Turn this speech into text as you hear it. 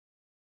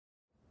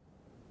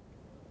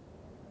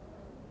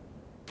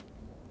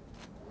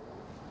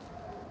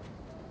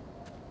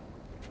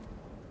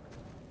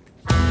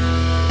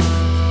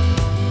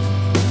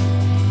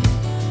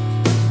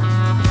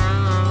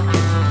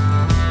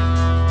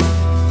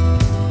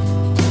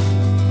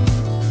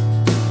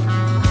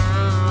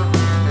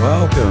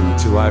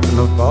Live from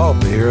the Vault,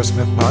 the Hero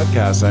Smith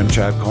podcast. I'm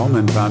Chad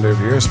Coleman, founder of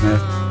Hero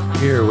Smith,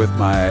 here with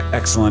my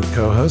excellent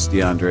co-host,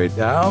 DeAndre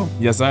Dow.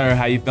 Yes, sir.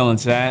 How you feeling,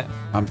 Chad?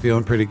 I'm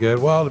feeling pretty good.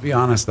 Well, to be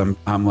honest, I'm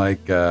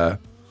kind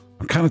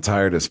of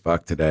tired as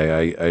fuck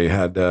today. I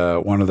had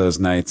one of those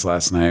nights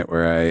last night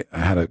where I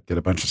had to get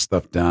a bunch of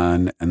stuff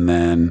done, and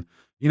then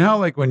you know,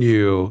 like when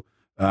you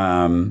have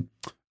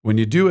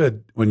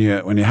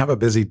a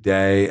busy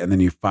day and then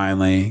you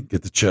finally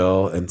get to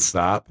chill and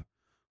stop.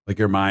 Like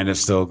your mind is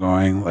still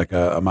going like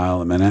a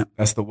mile a minute.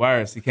 That's the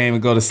worst. You can't even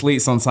go to sleep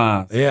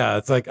sometimes. Yeah,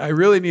 it's like I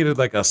really needed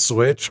like a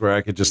switch where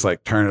I could just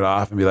like turn it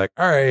off and be like,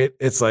 all right,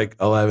 it's like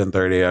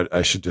 11:30.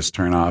 I should just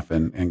turn off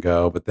and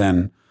go. But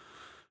then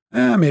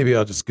maybe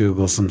I'll just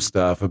Google some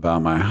stuff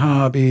about my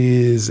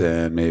hobbies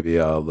and maybe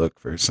I'll look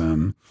for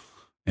some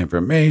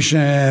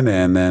information.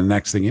 And then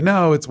next thing you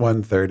know, it's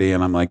 1:30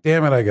 and I'm like,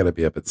 damn it, I got to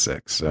be up at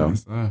 6. So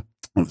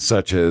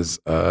such as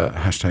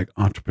hashtag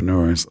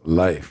entrepreneur's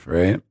life,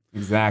 right?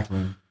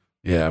 Exactly.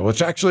 Yeah,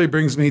 which actually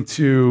brings me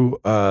to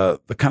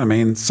the kind of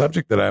main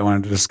subject that I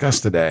wanted to discuss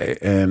today.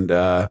 And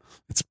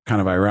it's kind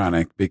of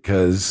ironic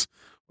because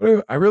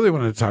I really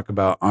wanted to talk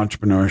about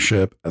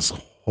entrepreneurship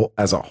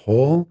as a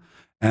whole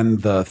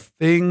and the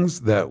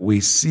things that we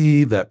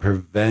see that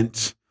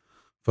prevent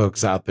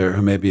folks out there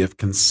who maybe have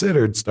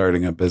considered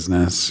starting a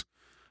business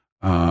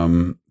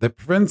that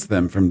prevents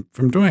them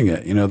from doing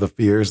it, you know, the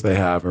fears they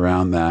have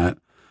around that.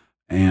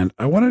 And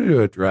I wanted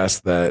to address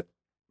that.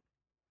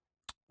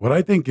 What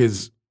I think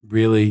is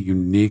really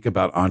unique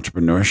about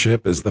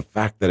entrepreneurship is the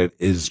fact that it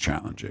is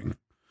challenging.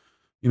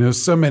 You know,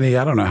 so many,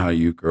 I don't know how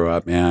you grew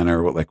up, man,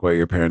 or what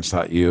your parents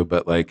taught you,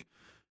 but like,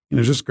 you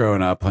know, just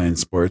growing up playing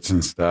sports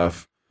and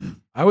stuff,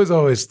 I was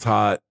always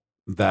taught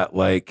that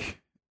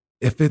like,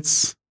 if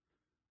it's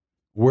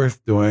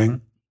worth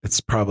doing,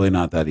 it's probably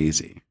not that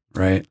easy,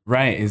 right?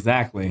 Right,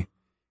 exactly.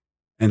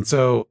 And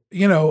so,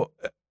 you know,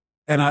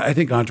 and I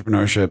think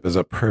entrepreneurship is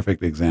a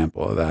perfect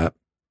example of that.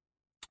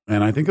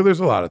 And I think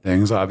there's a lot of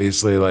things,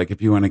 obviously, like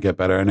if you want to get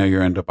better, I know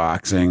you're into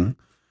boxing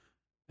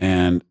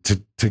and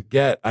to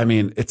get, I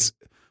mean,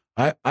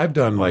 I've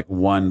done like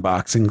one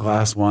boxing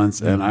class once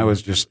and I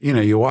was just, you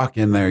know, you walk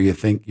in there, you're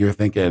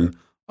thinking,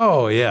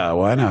 oh yeah,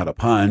 well, I know how to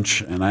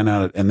punch and I know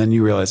how to, and then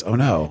you realize, oh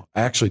no,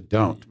 I actually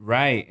don't.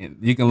 Right. And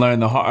you can learn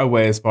the hard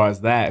way as far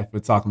as that, if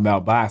we're talking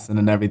about boxing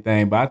and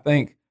everything. But I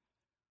think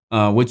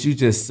what you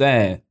just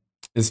said,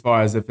 as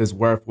far as if it's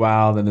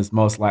worthwhile, then it's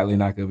most likely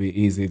not going to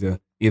be easy to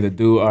either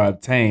do or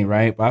obtain,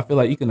 right? But I feel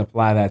like you can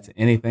apply that to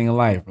anything in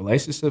life.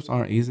 Relationships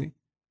aren't easy.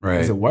 Right.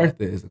 Is it worth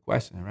it is the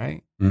question,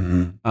 right?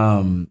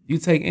 Mm-hmm. You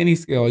take any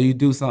skill, you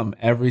do something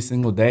every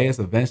single day, it's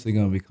eventually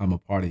going to become a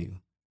part of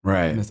you.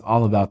 Right. And it's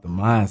all about the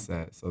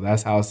mindset. So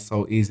that's how it's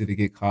so easy to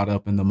get caught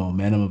up in the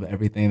momentum of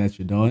everything that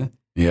you're doing.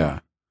 Yeah.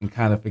 And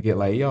kind of forget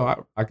like,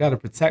 yo, I got to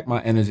protect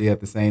my energy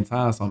at the same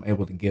time so I'm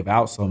able to give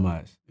out so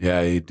much.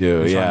 Yeah, you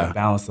do. Yeah. To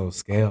balance those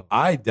scales.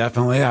 I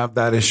definitely have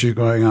that issue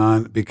going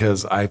on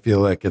because I feel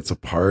like it's a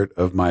part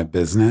of my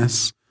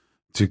business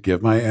to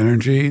give my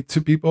energy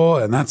to people.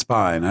 And that's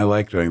fine. I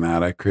like doing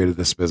that. I created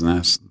this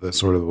business the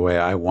sort of the way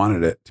I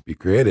wanted it to be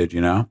created, you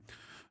know?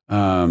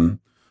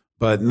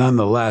 But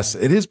nonetheless,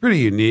 it is pretty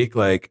unique,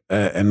 like,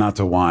 and not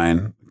to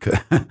whine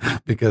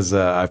because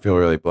I feel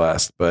really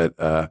blessed, but,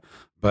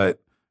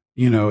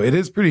 you know, it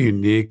is pretty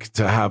unique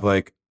to have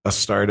like a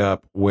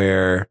startup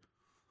where,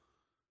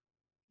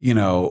 you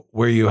know,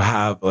 where you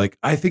have like,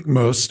 I think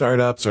most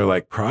startups are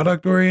like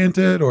product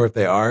oriented, or if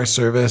they are a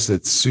service,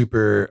 it's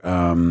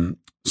super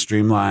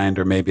streamlined,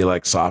 or maybe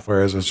like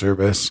software as a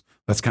service.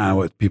 That's kind of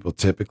what people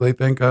typically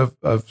think of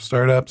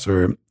startups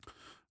or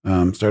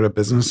startup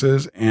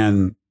businesses.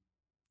 And,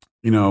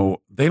 you know,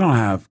 they don't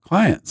have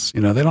clients, you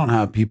know, they don't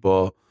have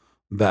people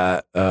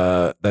that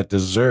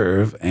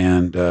deserve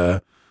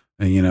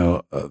you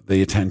know,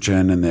 the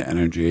attention and the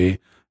energy.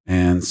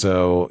 And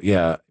so,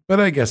 yeah, but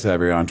I guess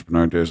every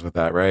entrepreneur deals with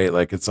that, right?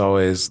 Like it's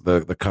always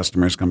the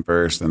customers come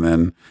first. And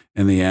then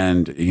in the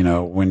end, you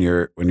know, when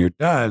you're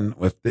done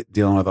with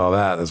dealing with all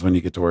that is when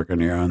you get to work on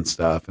your own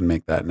stuff and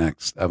make that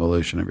next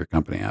evolution of your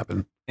company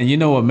happen. And you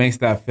know what makes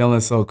that feeling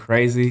so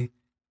crazy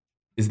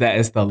is that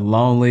it's the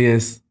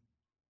loneliest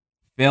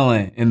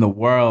feeling in the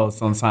world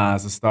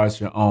sometimes to start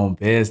your own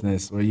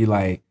business where you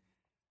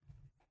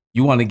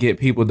want to get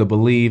people to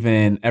believe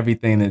in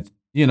everything that,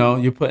 you know,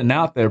 you're putting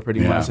out there pretty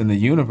much in the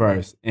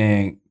universe,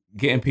 and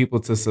getting people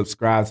to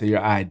subscribe to your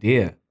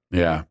idea.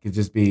 Yeah. Could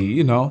just be,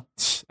 you know,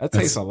 that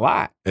takes a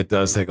lot. It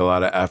does take a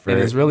lot of effort.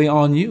 And it's really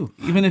on you.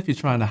 Even if you're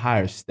trying to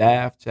hire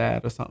staff,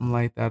 Chad, or something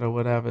like that or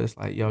whatever, it's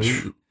like, yo,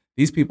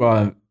 these people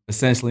are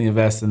essentially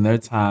investing their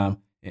time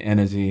and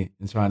energy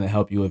and trying to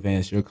help you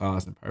advance your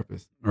cause and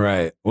purpose.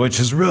 Right. Which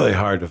is really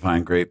hard to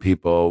find great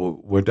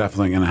people. We're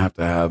definitely going to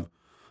have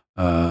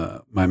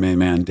my main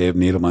man, Dave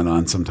Needleman,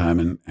 on sometime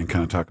and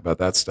kind of talk about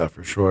that stuff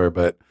for sure.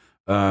 But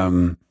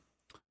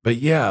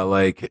yeah,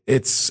 like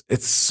it's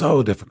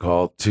so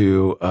difficult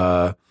to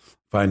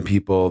find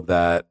people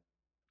that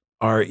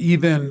are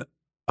even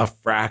a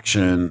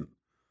fraction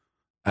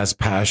as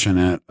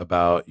passionate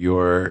about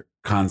your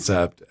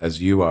concept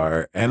as you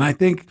are. And I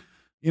think,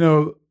 you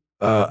know,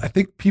 I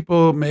think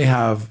people may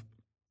have,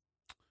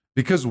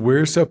 because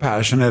we're so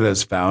passionate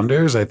as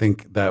founders, I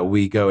think that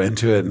we go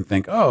into it and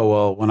think, oh,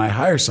 well, when I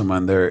hire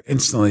someone, they're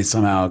instantly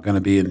somehow going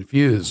to be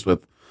infused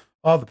with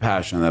all the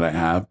passion that I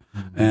have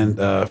and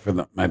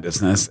for my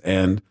business.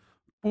 And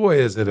boy,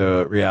 is it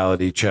a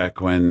reality check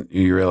when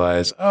you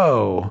realize,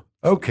 oh,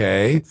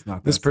 okay,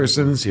 this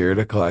person's here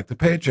to collect a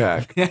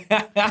paycheck.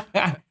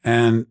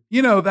 And,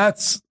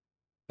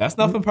 that's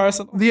nothing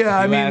personal. Yeah,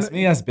 I mean, ask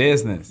me, that's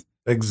business.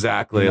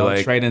 Exactly.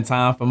 Like trading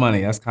time for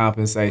money, that's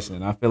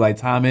compensation. I feel like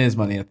time is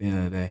money at the end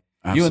of the day.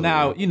 Absolutely.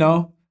 You and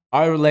I,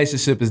 our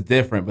relationship is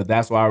different, but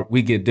that's why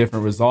we get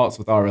different results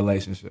with our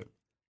relationship.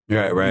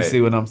 Right. You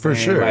see what I'm saying?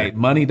 For sure. Like,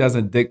 money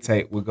doesn't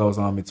dictate what goes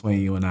on between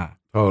you and I.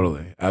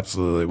 Totally.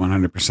 Absolutely.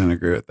 100%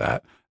 agree with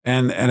that.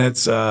 And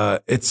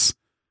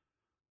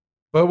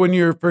but when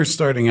you're first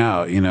starting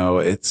out,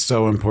 it's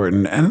so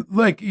important. And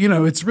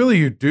it's really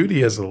your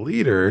duty as a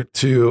leader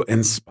to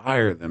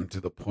inspire them to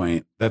the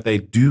point that they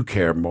do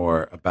care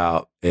more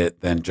about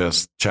it than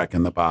just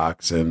checking the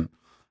box and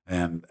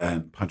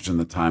punching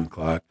the time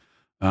clock.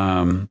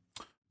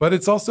 But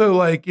it's also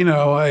like,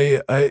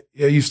 I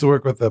used to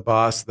work with a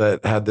boss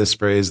that had this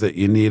phrase that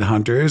you need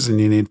hunters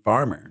and you need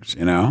farmers,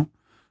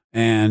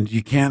 and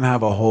you can't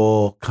have a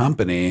whole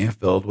company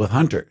filled with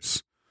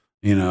hunters,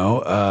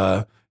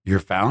 your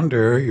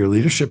founder, your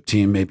leadership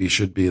team maybe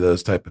should be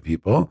those type of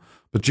people,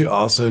 but you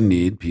also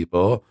need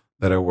people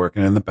that are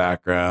working in the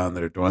background,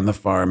 that are doing the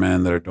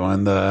farming, that are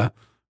doing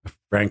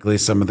frankly,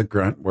 some of the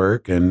grunt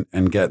work and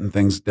getting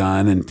things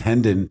done and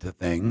tending to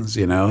things,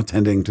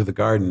 tending to the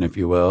garden, if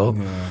you will.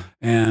 Yeah.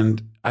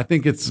 And I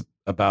think it's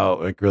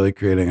about like really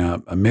creating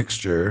a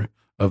mixture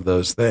of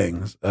those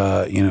things,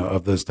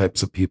 of those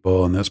types of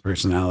people and those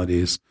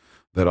personalities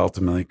that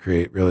ultimately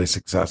create really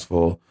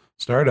successful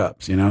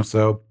startups,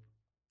 So,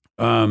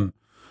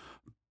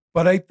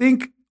 but I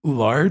think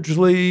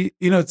largely,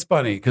 it's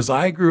funny because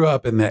I grew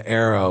up in the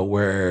era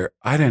where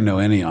I didn't know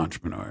any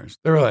entrepreneurs.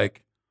 There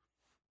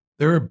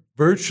were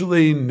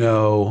virtually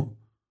no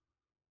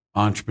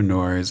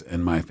entrepreneurs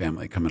in my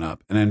family coming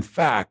up. And in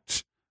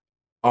fact,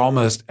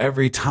 almost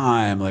every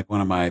time, like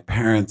one of my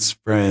parents'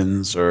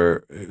 friends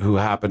or who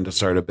happened to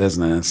start a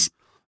business,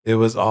 it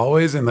was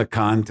always in the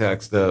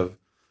context of,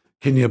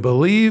 can you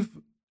believe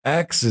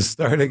X is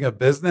starting a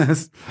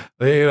business?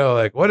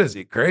 Like, what is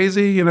he,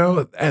 crazy?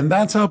 And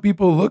that's how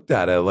people looked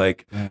at it.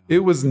 Like, it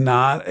was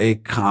not a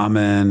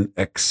common,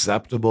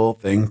 acceptable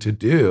thing to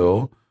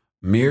do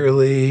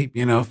merely,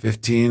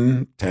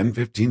 10,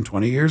 15,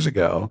 20 years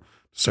ago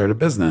to start a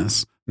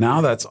business.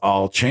 Now that's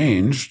all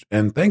changed.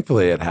 And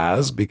thankfully it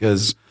has,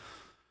 because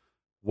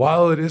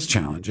while it is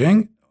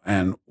challenging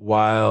and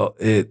while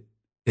it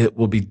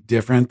will be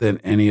different than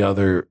any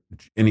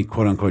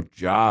quote unquote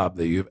job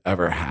that you've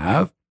ever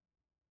have,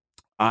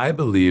 I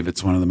believe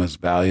it's one of the most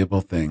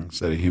valuable things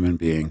that a human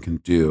being can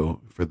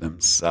do for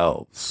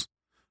themselves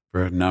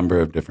for a number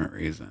of different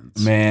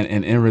reasons. Man,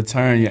 and in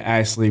return, you're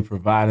actually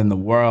providing the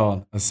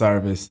world a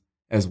service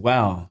as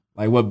well.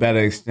 Like, what better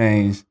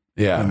exchange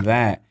than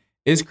that?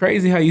 It's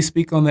crazy how you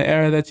speak on the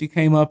era that you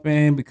came up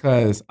in,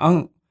 because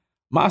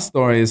my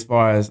story, as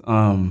far as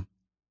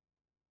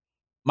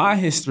my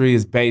history,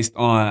 is based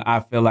on, I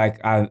feel like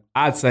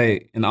I'd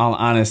say, in all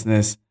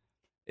honestness,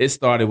 it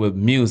started with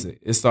music.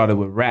 It started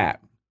with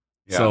rap.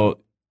 Yeah. So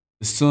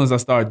as soon as I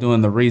started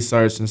doing the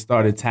research and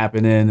started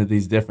tapping into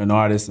these different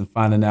artists and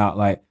finding out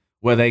like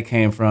where they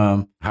came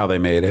from, how they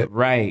made it,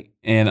 right,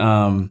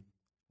 and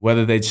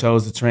whether they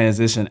chose to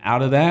transition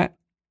out of that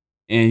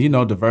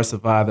and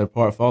diversify their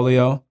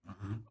portfolio,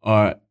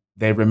 or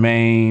they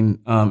remain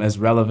as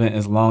relevant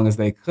as long as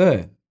they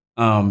could.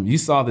 You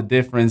saw the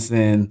difference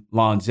in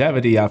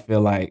longevity. I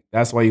feel like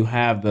that's why you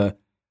have the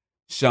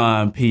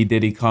Sean P.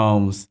 Diddy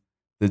Combs,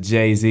 the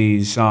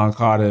Jay-Z's, Sean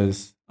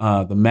Carter's,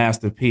 the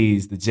Master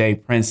P's, the Jay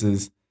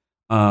Prince's,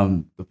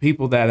 the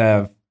people that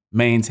have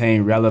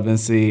maintained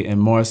relevancy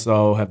and more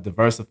so have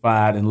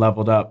diversified and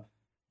leveled up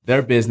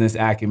their business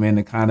acumen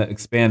to kind of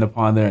expand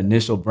upon their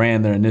initial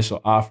brand, their initial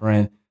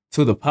offering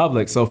to the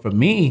public. So for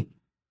me,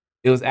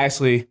 it was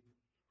actually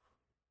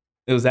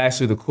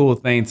the cool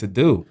thing to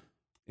do.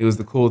 It was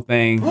the cool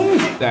thing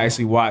to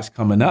actually watch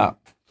coming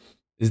up.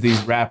 Is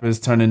these rappers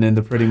turning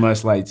into pretty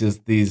much like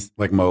just these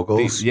like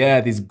moguls?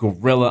 These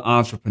guerrilla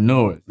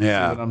entrepreneurs. Yeah.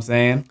 You know what I'm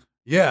saying?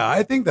 Yeah,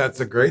 I think that's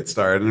a great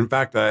start. And in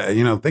fact,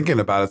 thinking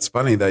about it's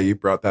funny that you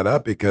brought that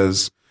up,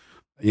 because,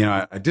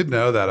 I did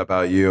know that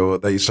about you,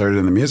 that you started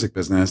in the music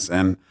business.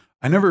 And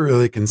I never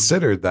really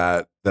considered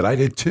that I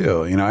did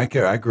too.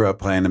 I grew up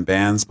playing in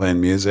bands,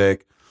 playing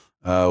music,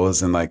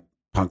 was in like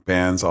punk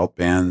bands, alt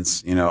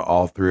bands,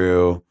 all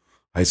through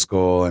high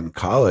school and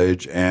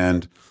college.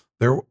 And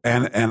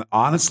and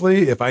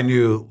honestly, if I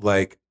knew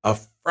like a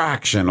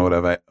fraction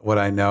of what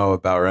I know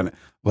about running,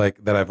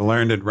 like that I've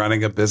learned in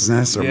running a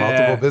business or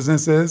multiple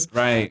businesses,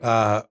 right?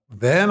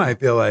 Then I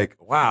feel like,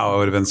 wow, I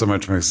would have been so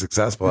much more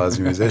successful as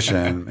a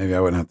musician. Maybe I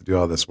wouldn't have to do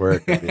all this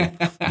work. I'd be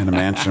in a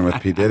mansion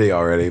with P. Diddy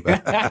already.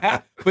 But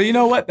but you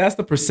know what? That's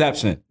the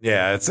perception.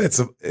 Yeah, it's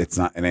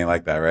not. It ain't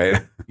like that,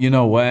 right? You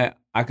know what?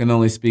 I can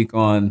only speak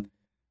on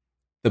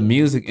the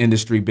music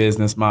industry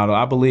business model.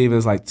 I believe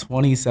it's like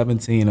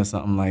 2017 or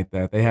something like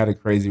that. They had a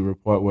crazy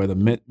report where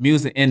the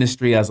music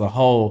industry as a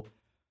whole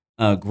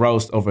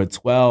grossed over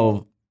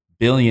 $12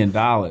 billion,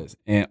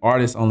 and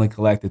artists only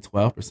collected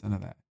 12%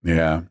 of that.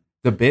 Yeah.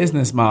 The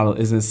business model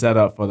isn't set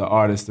up for the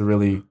artist to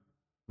really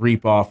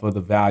reap off of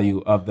the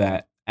value of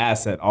that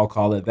asset. I'll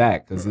call it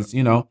that because it's,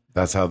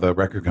 That's how the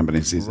record company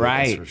sees it.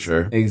 right. That's for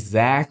sure.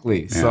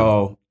 Exactly. Yeah.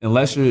 So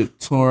unless you're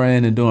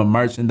touring and doing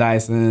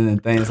merchandising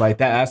and things like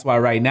that, that's why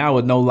right now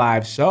with no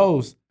live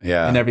shows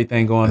and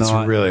everything going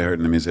on, it's really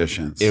hurting the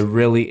musicians. It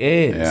really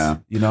is. Yeah.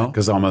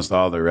 Because almost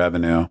all the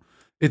revenue.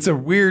 It's a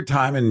weird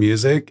time in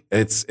music.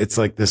 It's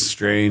like this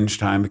strange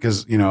time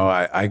because,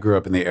 I grew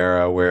up in the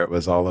era where it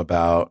was all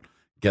about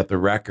get the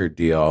record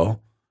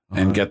deal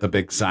and get the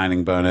big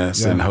signing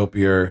bonus and hope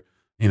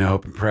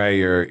hope and pray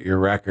your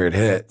record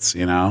hits,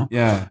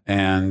 Yeah.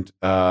 And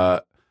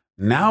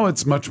now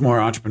it's much more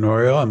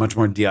entrepreneurial and much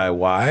more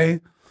DIY.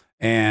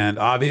 And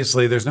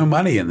obviously there's no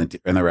money in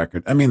the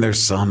record. I mean,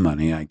 there's some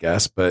money, I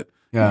guess, but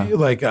we've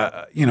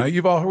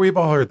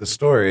all heard the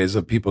stories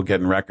of people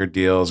getting record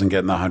deals and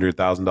getting the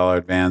 $100,000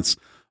 advance.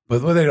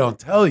 But what they don't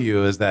tell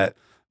you is that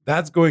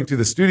that's going to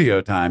the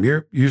studio time.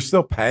 You're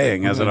still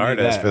paying as an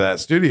artist for that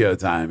studio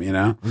time.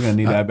 We're gonna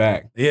need that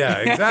back. Yeah,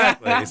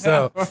 exactly.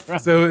 So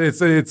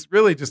it's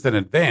really just an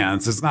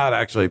advance. It's not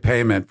actually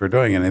payment for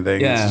doing anything.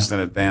 Yeah. It's just an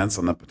advance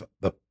on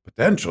the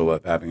potential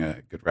of having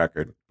a good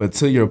record. But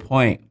to your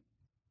point,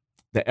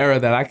 the era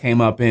that I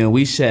came up in,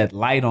 we shed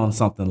light on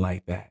something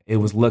like that. It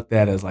was looked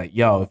at as like,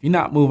 yo, if you're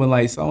not moving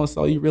like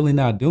so-and-so, you're really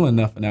not doing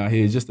nothing out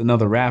here. It's just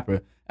another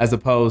rapper. As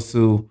opposed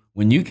to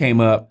when you came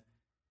up,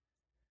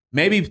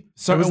 maybe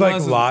certain ones... It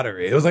was like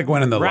lottery. It was like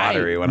winning the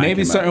lottery when I came up.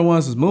 Maybe certain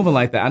ones was moving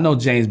like that. I know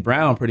James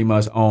Brown pretty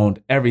much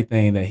owned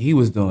everything that he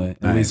was doing,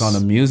 at least on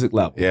the music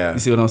level. Yeah. You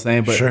see what I'm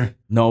saying? But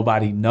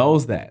nobody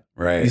knows that.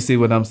 Right. You see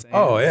what I'm saying?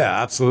 Oh,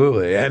 yeah,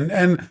 absolutely.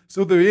 And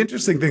so the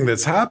interesting thing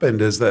that's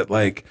happened is that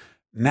like,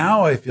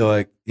 now I feel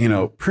like,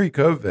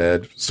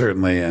 pre-COVID,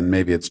 certainly, and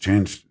maybe it's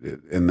changed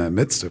in the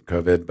midst of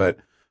COVID,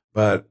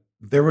 but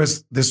there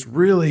was this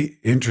really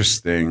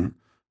interesting,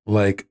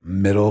 like,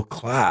 middle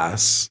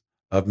class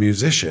of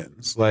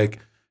musicians,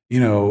 like,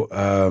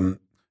 because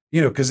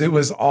it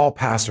was all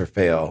pass or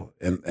fail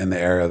in the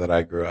era that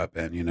I grew up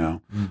in,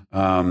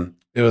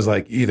 it was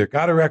like either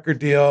got a record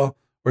deal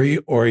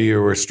or you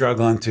were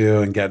struggling to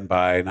and getting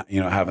by,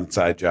 having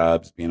side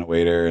jobs, being a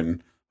waiter,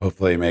 and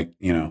hopefully make,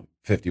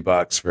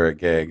 $50 for a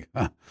gig.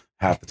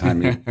 Half the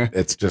time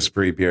it's just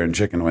free beer and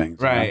chicken wings.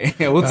 Right.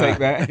 Yeah, we'll take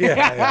that.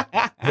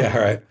 Yeah.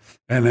 Right.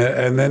 And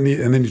then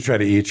you try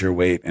to eat your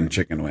weight in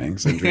chicken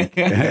wings and drink.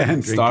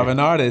 Starving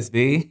artist,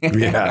 B.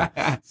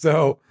 Yeah.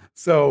 So,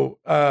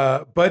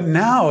 but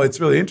now it's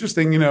really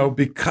interesting,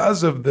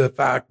 because of the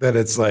fact that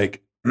it's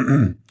like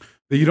that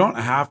you don't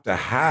have to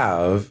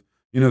have,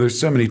 there's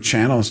so many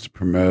channels to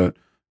promote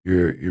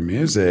your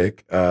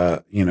music,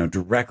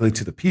 directly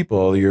to the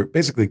people. You're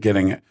basically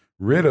getting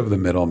rid of the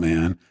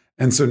middleman.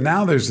 And so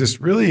now there's this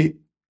really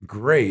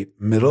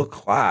great middle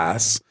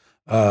class.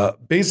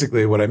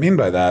 Basically, what I mean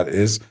by that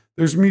is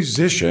there's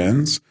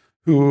musicians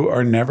who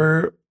are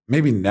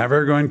maybe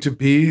never going to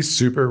be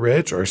super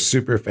rich or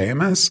super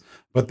famous,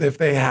 but if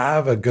they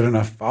have a good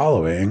enough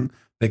following,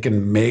 they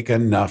can make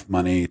enough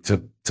money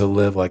to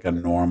live like a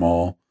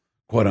normal,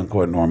 quote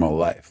unquote, normal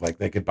life. Like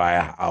they could buy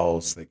a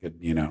house, they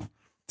could,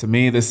 To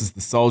me, this is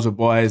the Soulja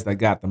Boys that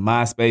got the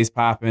MySpace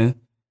popping.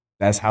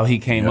 That's how he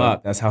came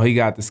up. That's how he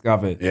got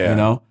discovered.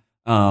 Yeah.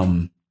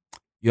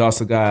 You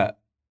also got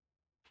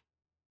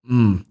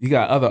you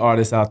got other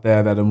artists out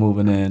there that are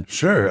moving in.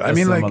 Sure, I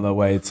mean, similar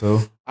way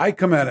too. I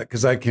come at it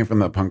because I came from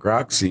the punk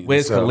rock scene.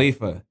 Wiz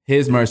Khalifa,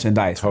 his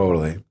merchandise,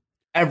 totally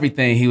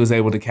everything he was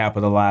able to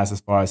capitalize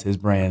as far as his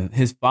brand,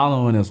 his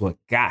following is what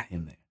got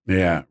him there.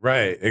 Yeah,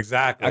 right,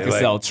 exactly. I could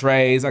sell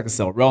trays, I could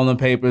sell rolling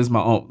papers,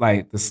 my own.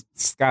 Like the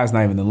sky's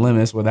not even the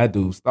limit. It's where that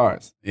dude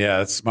starts. Yeah,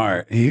 that's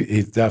smart.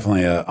 He's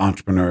definitely an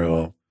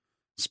entrepreneurial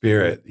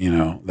spirit,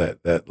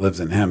 that lives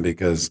in him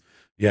because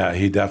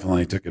he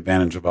definitely took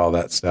advantage of all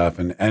that stuff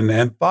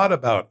and thought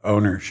about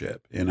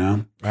ownership,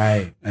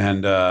 Right.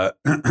 And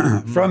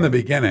from the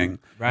beginning.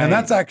 Right. And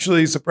that's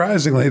actually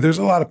surprisingly, there's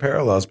a lot of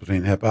parallels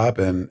between hip hop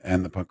and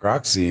the punk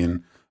rock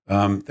scene.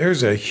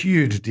 There's a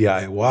huge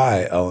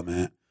DIY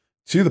element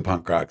to the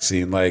punk rock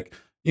scene. Like,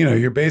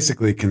 you're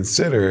basically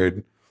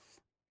considered,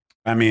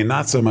 I mean,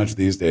 not so much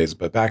these days,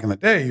 but back in the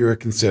day, you were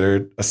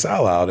considered a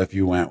sellout if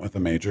you went with a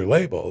major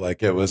label.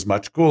 Like it was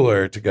much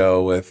cooler to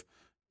go with,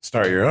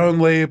 start your own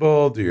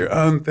label, do your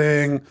own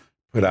thing,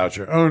 put out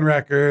your own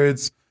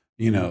records,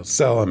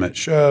 sell them at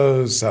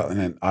shows. And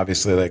then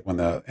obviously like when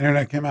the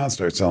internet came out,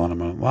 start selling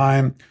them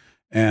online.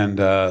 And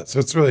so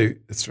it's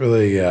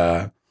really,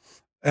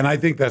 and I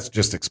think that's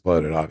just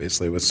exploded,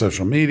 obviously, with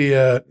social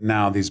media.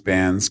 Now these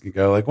bands can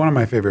go, like one of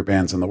my favorite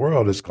bands in the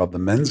world is called the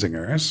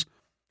Menzingers.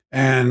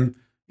 And,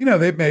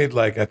 they've made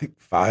like, I think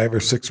 5 or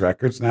 6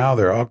 records now.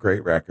 They're all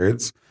great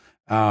records.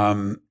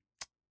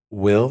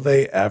 Will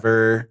they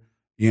ever,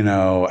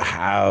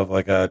 have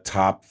like a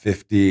top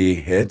 50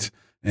 hit?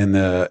 in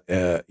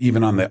the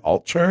even on the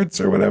alt charts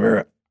or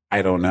whatever.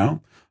 I don't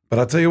know. But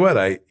I'll tell you what,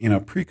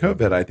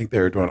 pre-COVID, I think they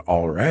were doing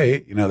all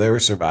right. They were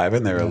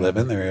surviving, they were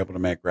living, they were able to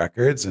make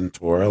records and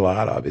tour a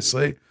lot,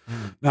 obviously.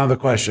 Now the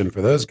question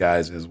for those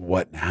guys is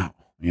what now?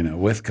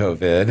 With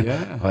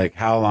COVID, like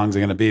how long is it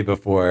going to be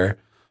before,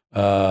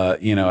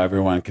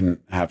 everyone can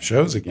have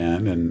shows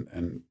again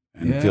and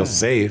feel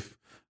safe?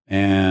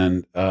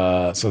 And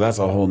so that's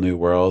a whole new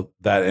world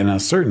that in a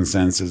certain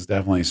sense is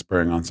definitely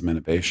spurring on some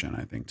innovation,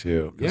 I think,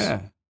 too.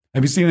 Yeah.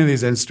 Have you seen any of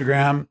these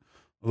Instagram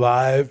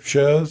live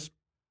shows?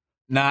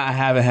 No, I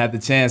haven't had the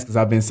chance because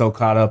I've been so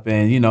caught up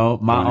in,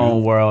 my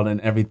own world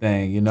and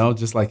everything,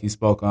 just like you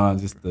spoke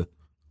on,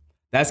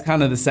 that's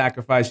kind of the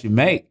sacrifice you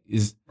make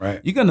is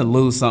you're going to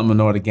lose something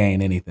in order to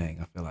gain anything,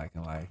 I feel like,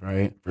 in life,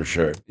 right? For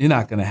sure. You're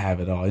not going to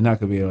have it all. You're not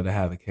going to be able to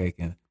have the cake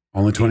and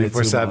only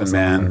 24/7,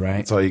 man. Right?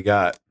 That's all you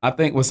got. I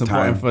think what's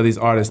important for these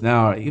artists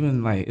now,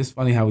 even like, it's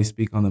funny how we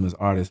speak on them as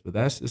artists, but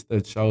that's just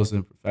their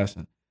chosen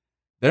profession.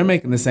 They're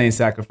making the same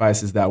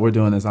sacrifices that we're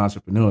doing as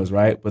entrepreneurs,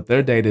 right? But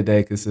their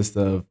day-to-day consists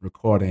of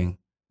recording,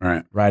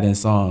 writing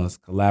songs,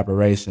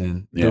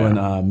 collaboration,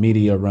 doing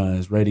media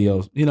runs,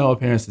 radio,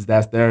 appearances.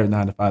 That's their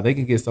 9 to 5. They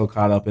can get so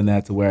caught up in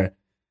that to where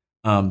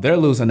they're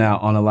losing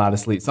out on a lot of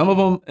sleep. Some of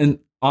them,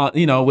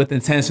 with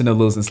intention of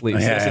losing sleep,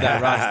 especially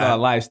that rock star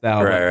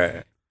lifestyle.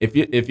 Right.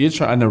 If you're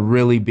trying to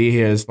really be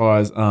here as far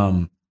as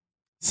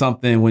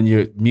something when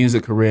your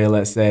music career,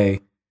 let's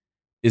say,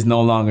 is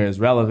no longer as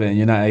relevant,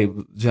 you're not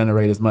able to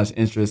generate as much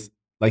interest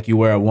like you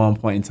were at one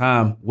point in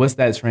time, what's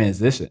that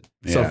transition?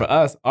 Yeah. So for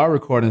us, our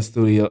recording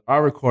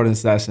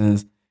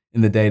sessions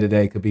in the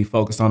day-to-day could be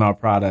focused on our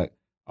product,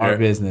 our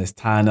business,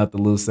 tying up the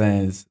loose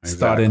ends,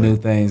 starting new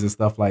things and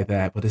stuff like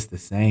that. But it's the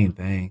same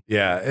thing.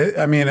 Yeah.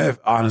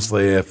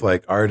 If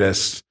like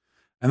artists,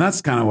 and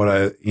that's kind of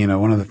what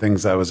one of the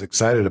things I was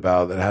excited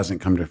about that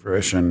hasn't come to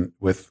fruition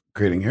with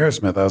creating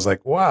Aerosmith, I was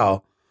like,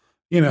 wow,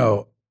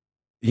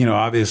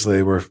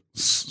 obviously we're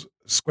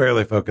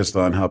squarely focused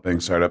on helping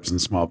startups and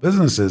small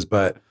businesses,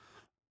 but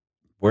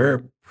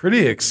we're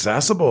pretty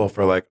accessible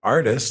for like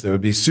artists. It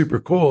would be super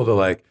cool to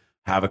like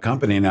have a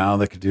company now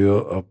that could do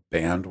a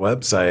band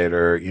website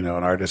or, an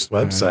artist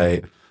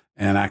website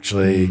and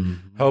actually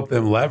help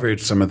them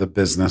leverage some of the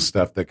business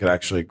stuff that could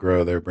actually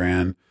grow their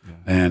brand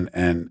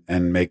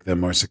and make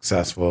them more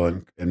successful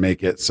and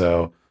make it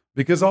so,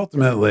 because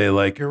ultimately,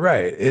 like, you're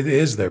right, it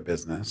is their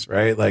business,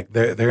 right? Like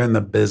they're in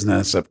the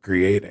business of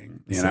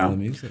creating,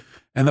 music.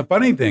 And the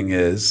funny thing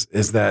is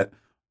that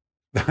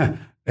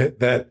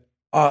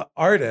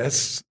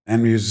artists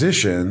and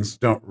musicians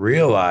don't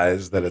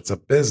realize that it's a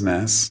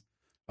business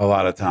a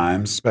lot of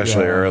times,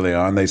 especially early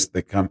on.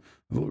 They come,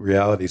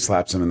 reality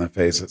slaps them in the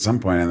face at some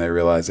point and they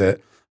realize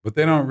it, but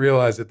they don't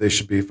realize that they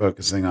should be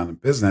focusing on a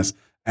business.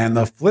 And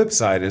the flip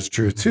side is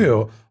true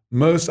too.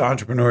 Most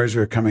entrepreneurs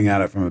who are coming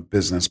at it from a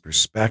business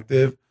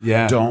perspective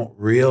don't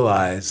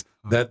realize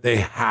that they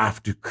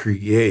have to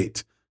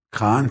create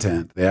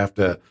content. They have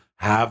to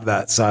have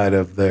that side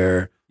of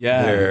their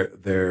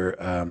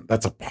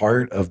that's a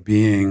part of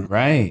being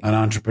an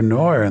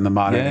entrepreneur in the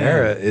modern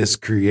era, is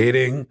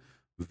creating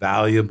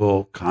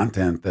valuable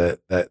content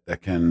that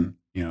can,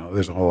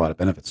 there's a whole lot of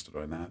benefits to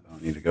doing that. I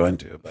don't need to go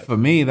into it, but for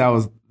me,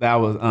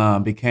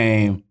 that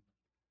became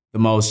the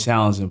most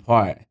challenging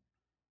part,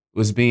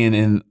 was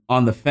being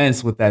on the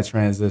fence with that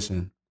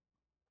transition,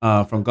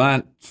 from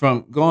going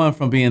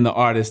from being the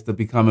artist to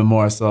becoming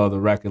more so the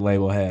record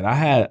label head. I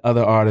had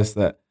other artists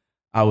that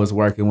I was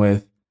working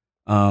with,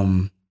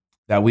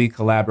 that we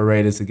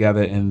collaborated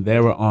together, and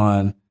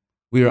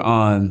we were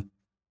on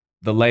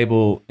the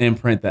label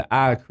imprint that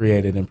I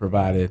created and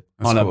provided.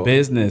 That's on cool. A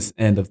business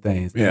end of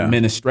things,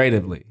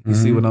 administratively. You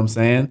see what I'm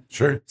saying?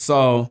 Sure.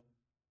 So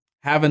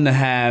having to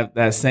have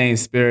that same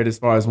spirit as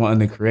far as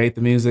wanting to create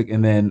the music,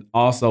 and then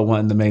also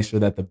wanting to make sure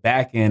that the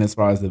back end as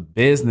far as the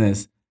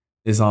business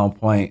is on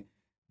point,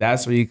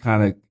 that's where you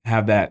kind of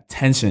have that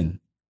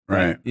tension.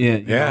 Right.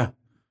 Yeah.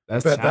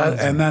 That's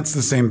and that's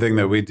the same thing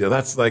that we do.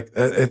 That's like,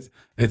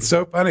 it's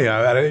so funny.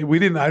 I didn't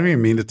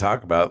even mean to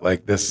talk about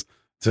like this,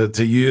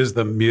 to use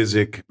the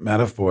music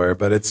metaphor,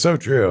 but it's so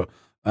true.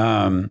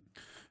 The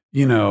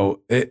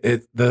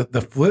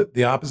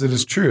opposite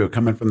is true.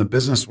 Coming from the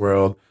business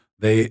world,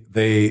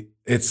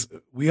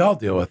 we all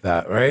deal with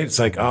that, right? It's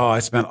like, I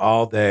spent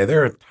all day.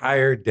 There are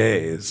entire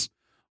days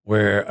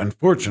where,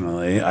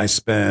 unfortunately, I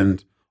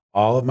spend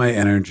all of my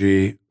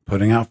energy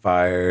putting out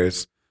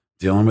fires,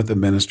 dealing with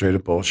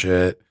administrative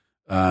bullshit,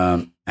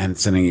 and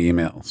sending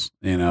emails,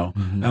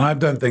 and I've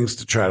done things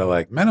to try to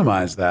like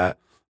minimize that,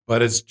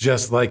 but it's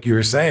just like you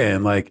were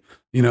saying, like,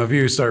 if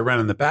you start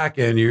running the back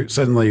end, you're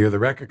the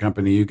record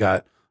company, you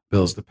got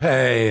bills to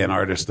pay and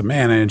artists to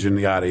manage and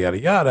yada, yada,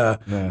 yada.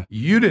 Yeah.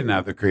 You didn't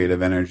have the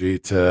creative energy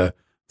to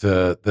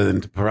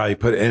probably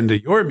put into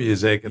your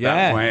music at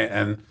that point.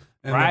 And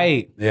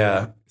right.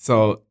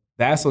 So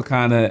that's what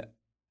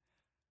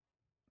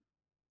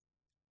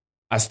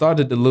I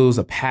started to lose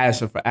a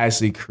passion for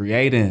actually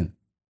creating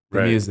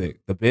the music.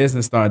 The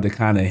business started to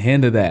kind of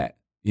hinder that,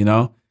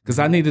 because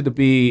I needed to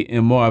be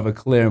in more of a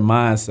clear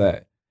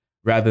mindset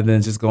rather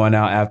than just going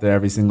out after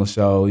every single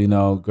show, you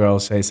know,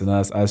 girls chasing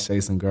us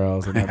chasing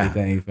girls and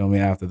everything, you feel me,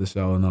 after the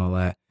show and all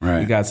that. Right.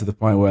 We got to the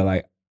point where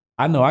like,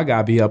 I know I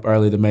gotta be up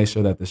early to make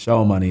sure that the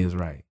show money is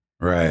right.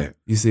 Right.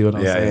 You see what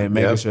I'm saying?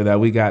 Making yep. sure that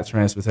we got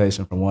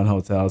transportation from one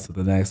hotel to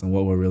the next and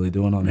what we're really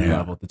doing on that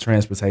level. The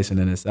transportation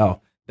in itself.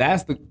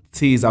 That's the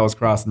T's I was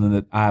crossing and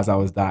the I's I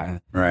was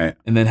dotting. Right.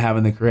 And then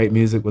having to create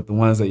music with the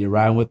ones that you're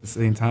riding with at the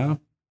same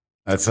time.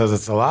 That says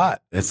it's a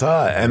lot. It's a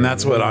lot. And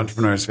that's what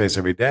entrepreneurs face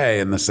every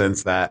day, in the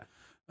sense that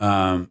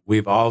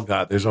we've all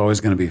got, there's always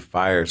going to be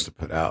fires to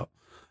put out.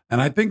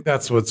 And I think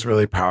that's what's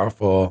really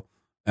powerful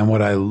and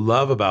what I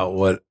love about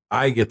what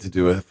I get to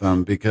do with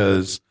them,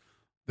 because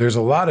there's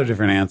a lot of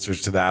different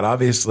answers to that.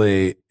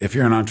 Obviously, if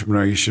you're an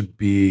entrepreneur, you should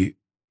be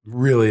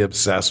really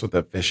obsessed with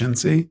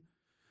efficiency.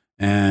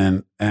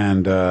 And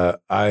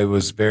I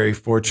was very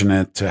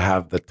fortunate to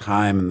have the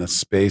time and the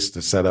space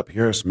to set up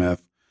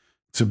HeroSmith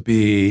to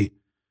be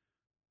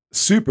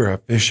super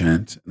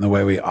efficient in the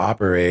way we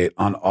operate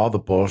on all the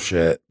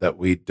bullshit that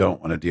we don't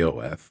want to deal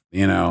with.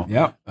 You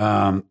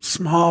know,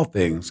 small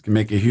things can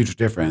make a huge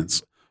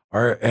difference.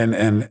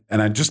 And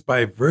I just,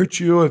 by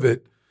virtue of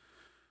it,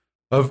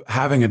 of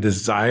having a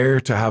desire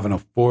to have an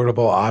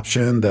affordable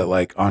option that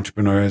like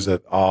entrepreneurs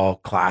at all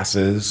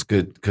classes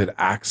could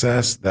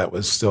access, that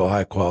was still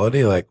high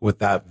quality, like with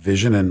that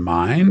vision in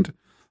mind.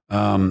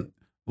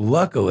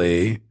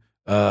 Luckily,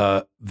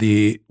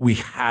 we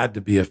had to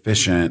be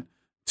efficient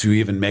to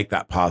even make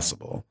that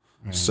possible.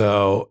 Right.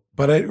 So,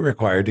 but it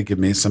required to give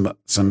me some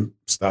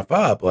stuff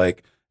up,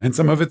 like, and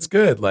some of it's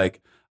good. Like,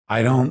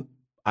 I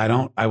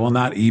will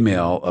not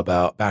email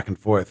about back and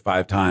forth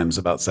 5 times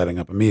about setting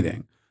up a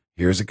meeting.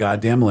 Here's a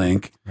goddamn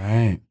link.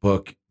 Right.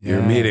 Book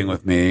your meeting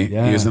with me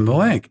using the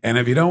link. And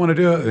if you don't want to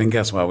do it, then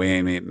guess what? We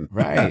ain't meeting.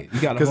 Right.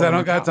 Because I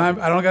don't got time.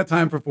 I don't got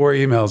time for 4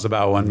 emails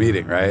about one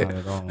meeting. Right.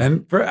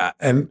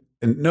 And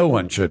no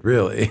one should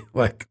really.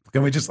 Like,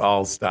 can we just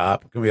all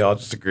stop? Can we all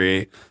just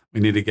agree? We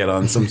need to get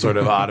on some sort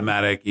of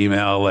automatic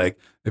email. Like,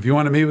 if you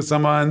want to meet with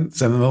someone,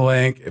 send them the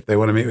link. If they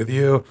want to meet with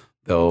you,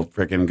 they'll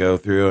freaking go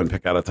through and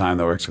pick out a time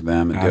that works for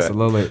them and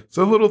Absolutely. do it.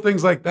 So little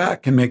things like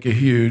that can make a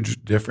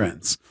huge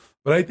difference.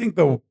 But I think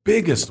the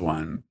biggest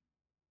one,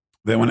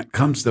 that when it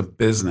comes to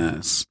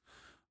business,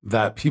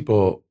 that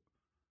people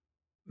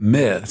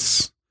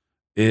miss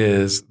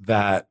is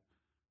that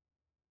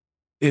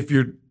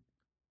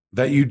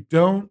you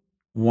don't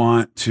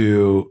want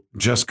to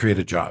just create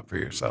a job for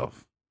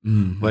yourself.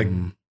 Mm-hmm. Like,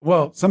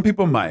 well, some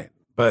people might,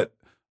 but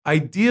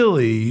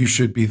ideally you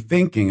should be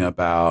thinking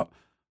about,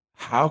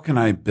 how can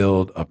I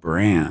build a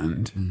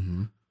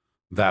brand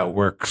that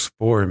works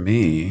for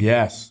me?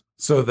 Yes.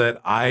 So that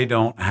I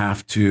don't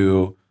have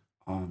to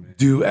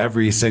do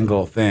every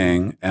single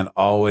thing and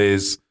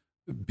always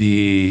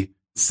be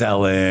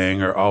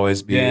selling or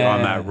always be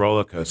on that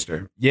roller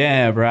coaster.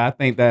 Yeah, bro. I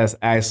think that's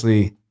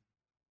actually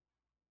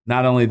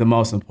not only the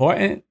most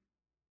important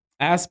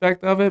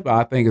aspect of it, but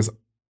I think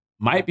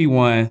might be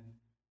one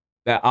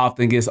that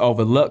often gets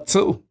overlooked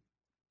too.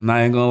 I'm not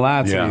even gonna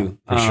lie to you.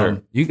 For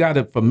sure. You got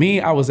to. For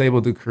me, I was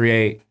able to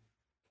create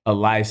a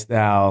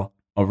lifestyle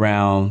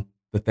around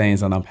the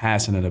things that I'm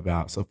passionate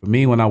about. So for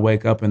me, when I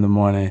wake up in the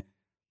morning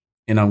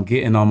and I'm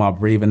getting all my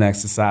breathing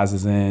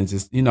exercises in,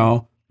 just, you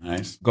know,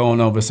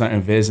 going over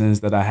certain visions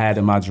that I had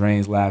in my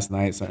dreams last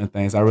night, certain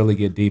things, I really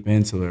get deep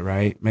into it,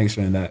 right? Make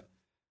sure that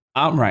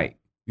I'm right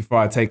before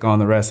I take on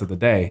the rest of the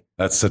day.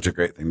 That's such a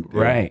great thing to do.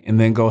 Right. And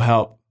then go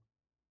help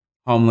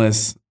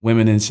homeless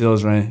women and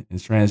children and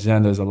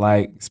transgenders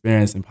alike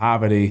experiencing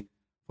poverty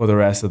for the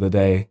rest of the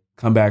day.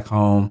 Come back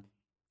home,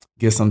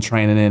 get some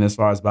training in as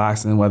far as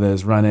boxing, whether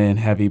it's running,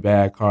 heavy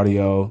bag,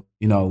 cardio,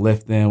 you know,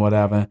 lifting,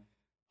 whatever,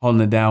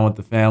 holding it down with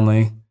the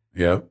family.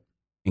 Yep.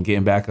 And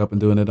getting back up and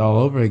doing it all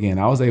over again.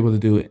 I was able to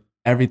do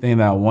everything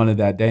that I wanted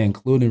that day,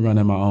 including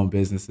running my own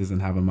businesses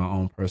and having my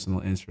own personal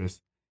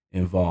interests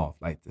involved.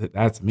 Like,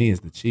 that to me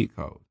is the cheat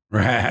code.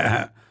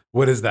 Right.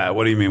 What is that?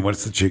 What do you mean?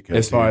 What's the cheat code?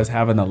 As far as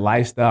having a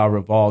lifestyle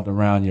revolved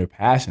around your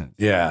passions.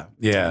 Yeah.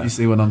 Yeah. You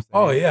see what I'm saying?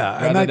 Oh, yeah.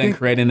 Rather than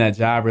creating that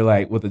job, you're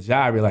like, with a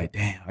job, you're like,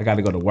 damn, I got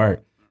to go to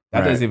work.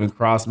 That doesn't even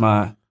cross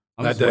I'm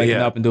just waking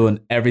up and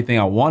doing everything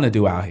I want to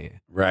do out here.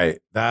 Right.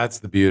 That's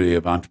the beauty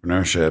of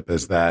entrepreneurship,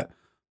 is that,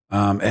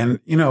 and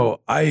you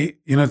know,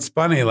 it's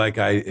funny. Like,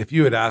 if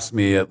you had asked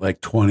me at like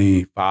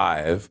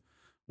 25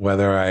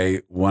 whether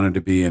I wanted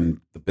to be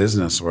in the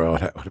business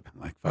world, I would have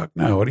been like, fuck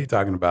no, what are you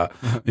talking about?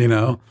 You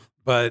know?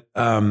 But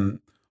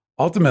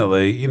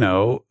ultimately, you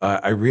know,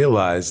 I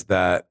realized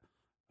that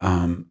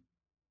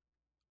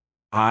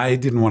I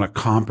didn't want to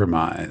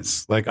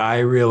compromise. Like, I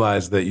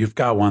realized that you've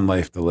got one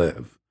life to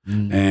live,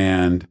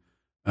 and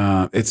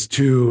it's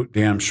too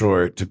damn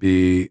short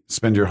to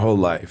spend your whole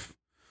life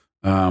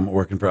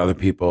working for other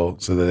people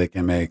so that they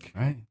can make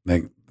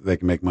they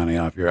can make money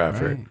off your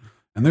effort. Right.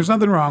 And there's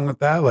nothing wrong with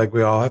that. Like,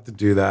 we all have to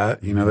do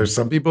that. You know, there's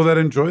some people that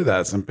enjoy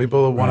that. Some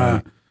people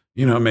want to,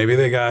 you know, maybe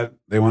they got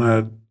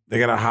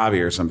a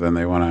hobby or something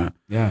they want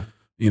to,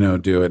 you know,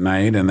 do at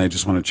night, and they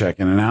just want to check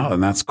in and out,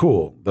 and that's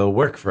cool. They'll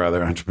work for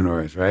other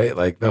entrepreneurs, right?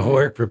 Like, they'll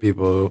work for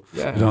people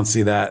who don't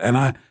see that.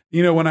 And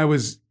when I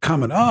was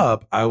coming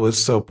up, I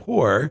was so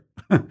poor,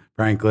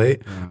 frankly,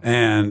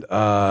 and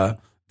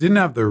didn't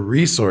have the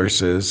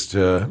resources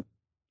to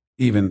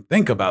even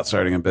think about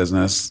starting a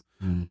business.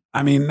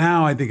 I mean,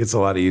 now I think it's a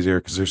lot easier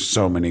because there's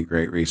so many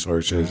great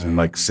resources in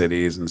like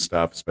cities and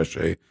stuff,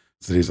 especially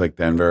cities like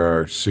Denver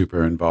are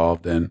super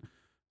involved in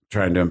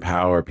trying to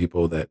empower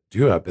people that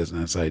do have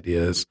business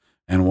ideas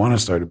and want to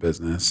start a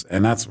business.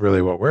 And that's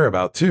really what we're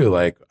about too.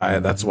 Like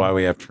that's why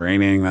we have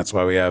training. That's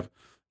why we have,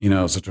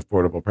 such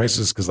affordable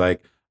prices. Cause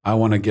like I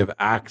want to give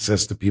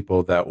access to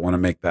people that want to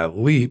make that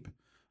leap,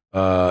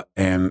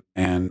 and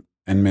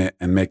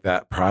make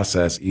that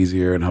process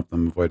easier and help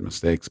them avoid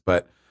mistakes.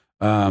 But,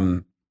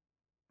 but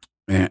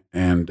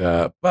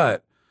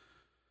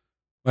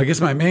I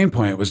guess my main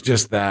point was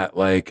just that,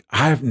 like,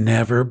 I've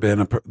never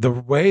been the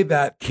way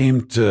that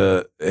came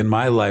to in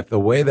my life, the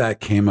way that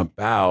came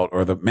about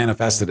or the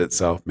manifested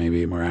itself,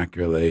 maybe more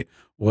accurately,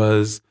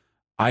 was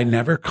I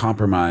never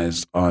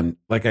compromised on,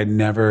 like,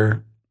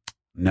 never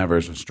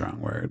is a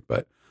strong word,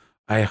 but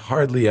I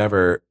hardly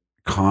ever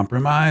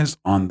compromised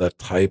on the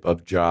type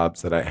of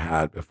jobs that I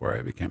had before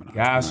I became an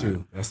entrepreneur. Got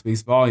you. That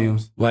speaks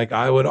volumes. Like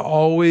I would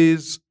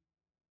always,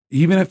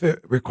 even if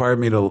it required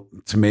me to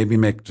maybe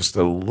make just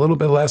a little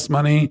bit less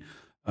money,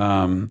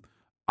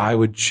 I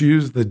would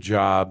choose the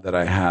job that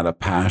I had a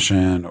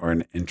passion or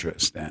an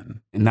interest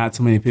in. And not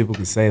too many people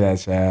can say that,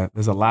 Chad.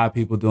 There's a lot of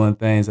people doing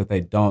things that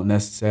they don't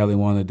necessarily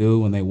want to do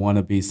when they want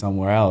to be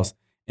somewhere else.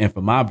 And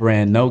for my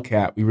brand, No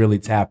Cap, we really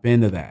tap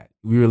into that.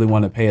 We really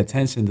want to pay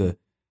attention to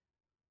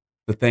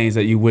the things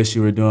that you wish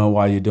you were doing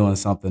while you're doing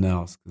something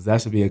else, because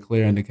that should be a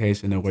clear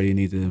indication of where you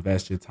need to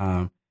invest your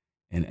time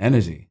and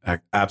energy.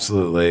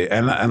 Absolutely.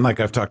 And like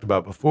I've talked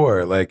about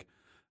before, like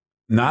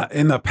not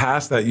in the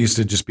past, that used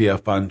to just be a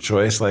fun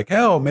choice. Like,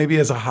 oh, maybe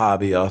as a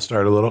hobby, I'll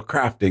start a little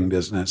crafting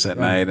business at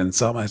night and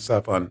sell my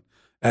stuff on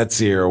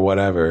Etsy or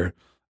whatever.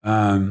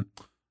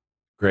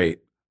 Great.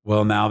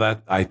 Well, now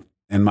that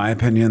in my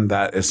opinion,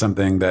 that is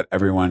something that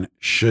everyone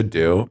should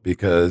do,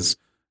 because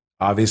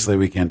obviously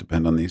we can't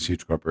depend on these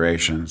huge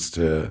corporations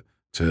to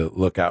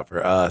look out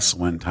for us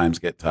when times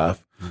get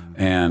tough.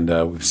 And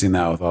we've seen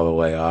that with all the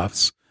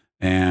layoffs.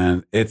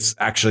 And it's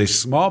actually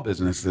small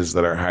businesses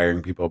that are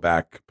hiring people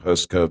back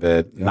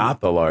post-COVID, not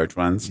the large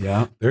ones.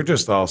 Yeah. They're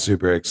just all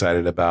super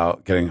excited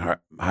about getting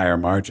higher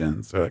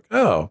margins. They're like,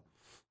 oh,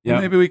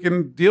 maybe we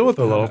can deal with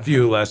a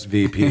few less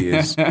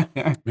VPs.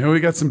 Maybe we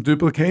got some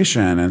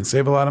duplication and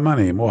save a lot of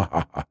money.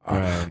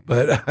 Right.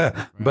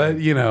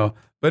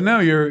 But no,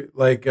 you're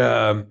like,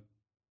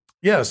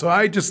 so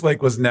I just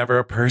like was never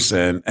a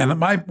person. And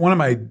one of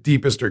my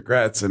deepest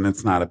regrets, and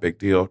it's not a big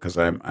deal because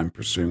I'm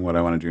pursuing what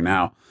I want to do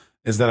now,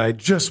 is that I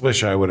just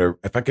wish I would have,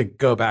 if I could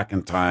go back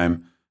in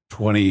time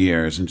 20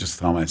 years and just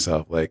tell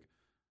myself, like,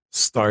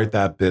 start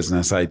that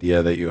business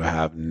idea that you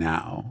have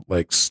now.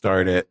 Like,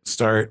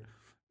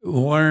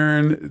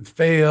 learn,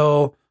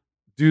 fail,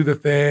 do the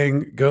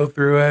thing, go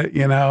through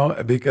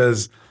it,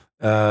 because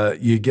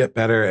you get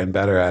better and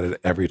better at it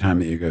every time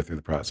that you go through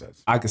the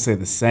process. I could say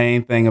the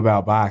same thing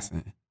about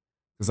boxing,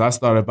 because I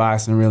started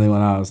boxing really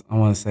when I was, I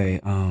want to say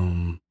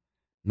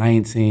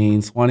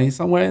 19, 20,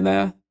 somewhere in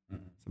there.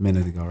 It's a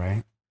minute ago,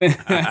 right?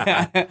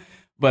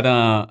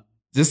 But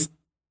just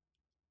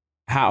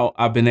how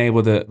I've been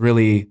able to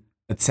really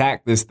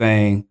attack this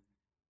thing,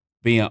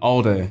 being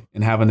older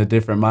and having a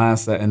different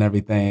mindset and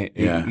everything.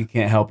 You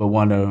can't help but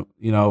wonder,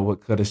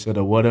 what coulda,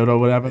 shoulda, woulda, or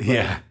whatever.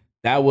 But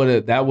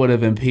that would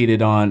have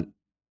impeded on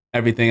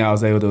everything I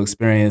was able to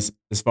experience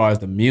as far as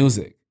the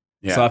music.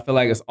 Yeah. So I feel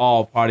like it's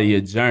all part of your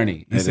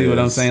journey. You see what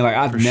I'm saying? Like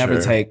I'd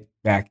never take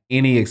back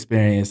any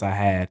experience I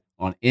had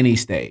on any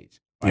stage.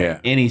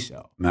 Any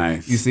show.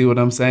 Nice. You see what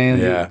I'm saying?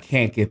 Yeah. You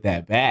can't get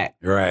that back.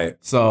 Right.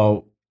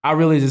 So I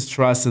really just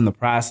trust in the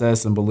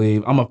process and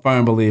believe. I'm a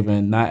firm believer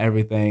in not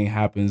everything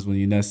happens when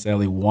you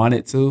necessarily want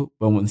it to,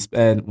 but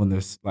when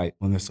they're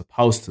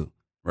supposed to.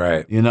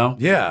 Right.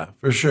 Yeah,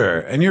 for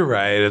sure. And you're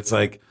right. It's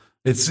like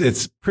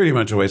it's pretty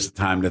much a waste of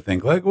time to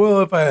think like,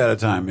 well, if I had a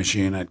time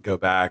machine, I'd go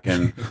back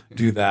and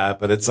do that.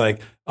 But it's like,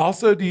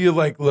 also, do you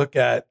like look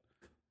at,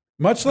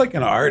 much like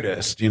an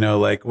artist,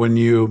 like when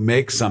you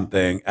make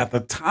something, at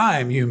the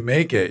time you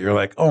make it, you're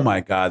like, oh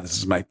my God, this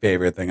is my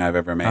favorite thing I've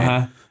ever made.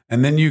 Uh-huh.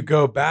 And then you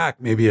go back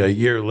maybe a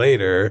year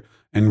later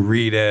and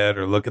read it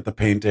or look at the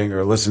painting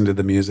or listen to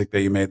the music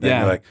that you made. Then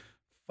you're like,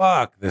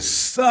 fuck, this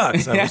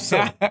sucks. I was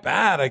so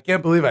bad. I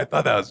can't believe I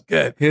thought that was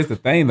good. Here's the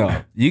thing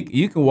though.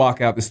 You can walk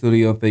out the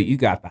studio and think you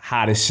got the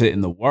hottest shit in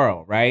the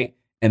world, right?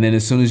 And then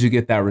as soon as you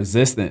get that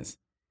resistance,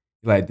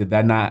 like, did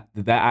that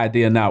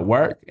idea not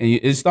work? And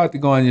it start to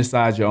go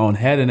inside your own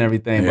head and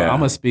everything. But I'm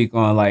going to speak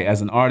on, like,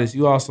 as an artist,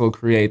 you also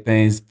create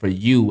things for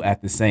you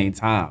at the same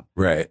time.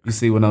 Right. You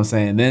see what I'm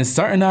saying? And then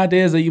certain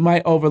ideas that you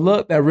might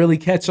overlook that really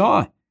catch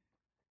on.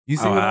 You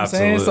see what I'm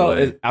saying?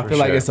 So I feel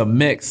like it's a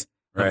mix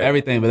of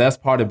everything, but that's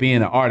part of being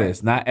an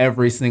artist. Not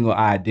every single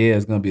idea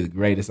is going to be the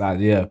greatest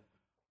idea,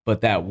 but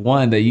that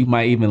one that you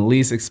might even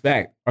least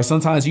expect, or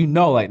sometimes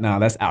like, nah,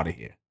 that's out of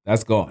here.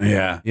 that's going.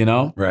 Yeah. You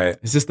know? Right.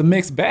 It's just a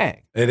mixed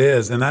bag. It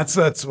is. And that's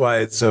why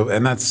it's so,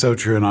 and that's so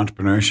true in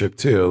entrepreneurship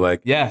too.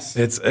 Like, Yes.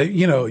 it's,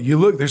 you know, you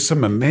look, there's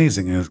some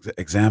amazing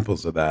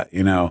examples of that.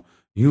 You know,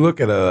 you look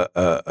at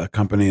a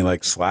company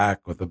like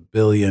Slack with $1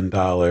 billion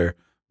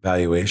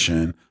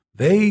valuation,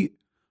 they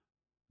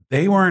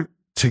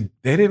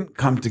didn't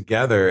come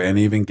together and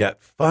even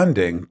get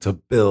funding to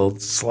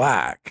build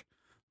Slack.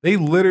 They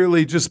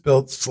literally just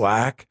built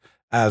Slack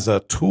as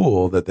a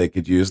tool that they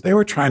could use. They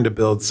were trying to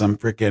build some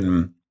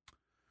freaking,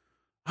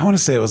 I want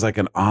to say it was like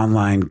an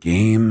online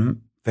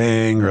game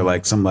thing or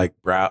like some like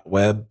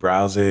web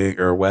browsing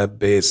or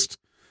web-based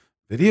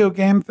video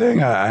game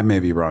thing. I may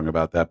be wrong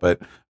about that,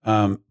 but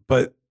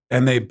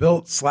and they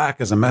built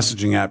Slack as a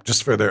messaging app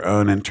just for their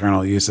own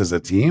internal use as a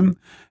team.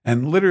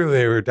 And literally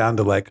they were down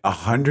to like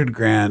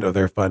 $100,000 of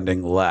their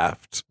funding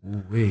left.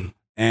 Ooh-wee.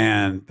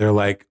 And they're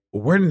like,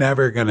 we're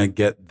never going to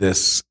get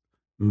this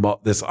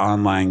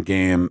online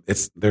game.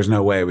 There's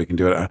no way we can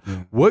do it.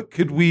 Yeah. What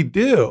could we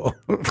do?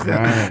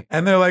 Right.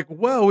 And they're like,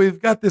 well,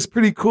 we've got this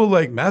pretty cool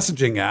like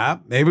messaging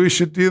app. Maybe we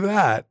should do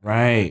that.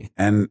 Right.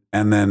 And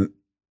then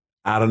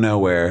out of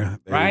nowhere,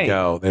 there you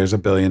go. There's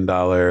 $1 billion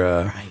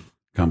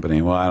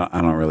company. Well,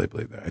 I don't really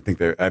believe that. I think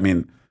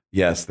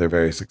yes, they're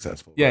very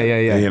successful. Yeah.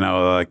 You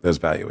know, like those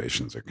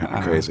valuations are kind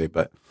of crazy,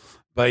 but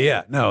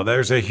yeah, no,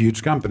 there's a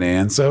huge company.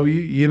 And so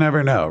you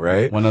never know,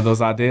 right? One of those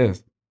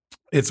ideas.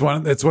 It's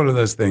one of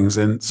those things.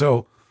 And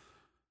so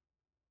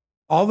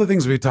all the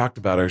things we talked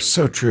about are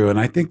so true. And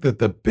I think that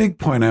the big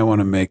point I want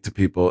to make to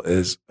people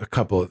is a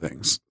couple of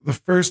things. The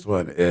first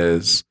one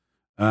is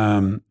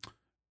to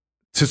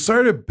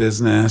start a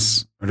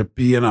business or to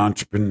be an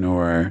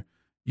entrepreneur,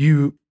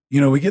 you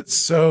know, we get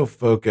so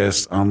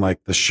focused on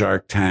like the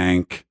Shark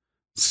Tank,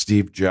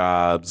 Steve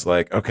Jobs,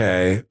 like,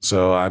 okay,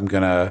 so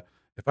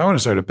if I want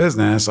to start a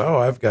business,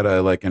 I've got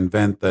to like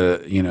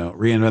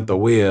reinvent the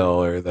wheel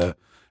or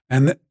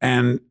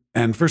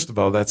and first of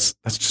all, that's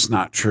just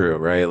not true,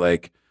 right?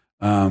 Like,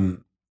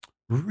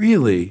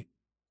 really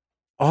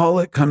all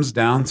it comes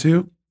down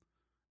to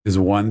is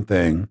one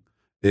thing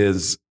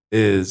is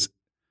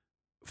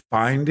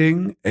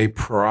finding a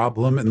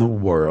problem in the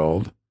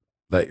world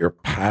that you're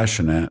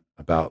passionate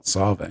about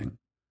solving.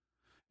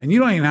 And you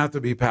don't even have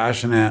to be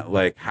passionate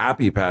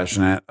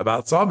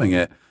about solving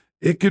it.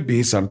 It could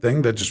be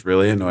something that just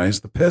really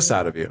annoys the piss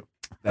out of you.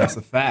 That's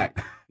a fact.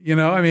 You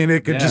know, I mean,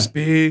 it could just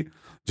be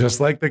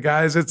just like the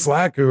guys at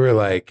Slack who were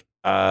like,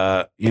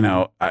 you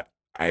know,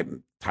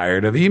 I'm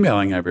tired of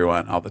emailing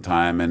everyone all the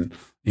time and,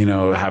 you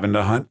know, having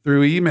to hunt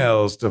through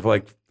emails to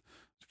like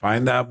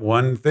find that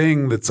one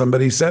thing that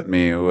somebody sent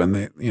me and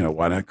they, you know,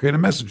 why not create a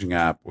messaging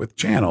app with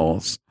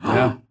channels?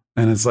 Yeah.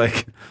 And it's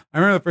like, I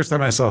remember the first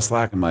time I saw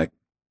Slack, I'm like,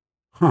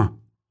 huh.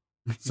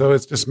 So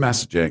it's just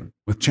messaging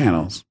with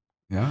channels.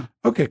 Yeah.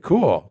 Okay,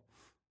 cool.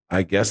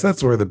 I guess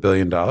that's worth $1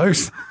 billion.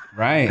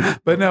 Right.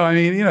 But no, I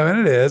mean, you know, and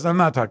it is. I'm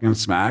not talking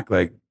smack,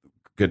 like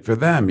good for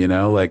them, you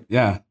know, like,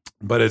 yeah.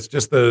 But it's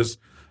just those.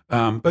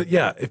 But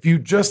yeah, if you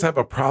just have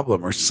a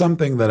problem or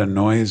something that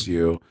annoys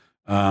you,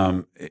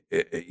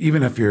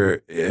 even if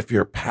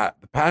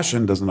the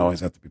passion doesn't always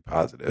have to be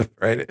positive,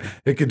 right?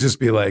 It could just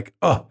be like,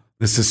 oh,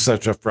 this is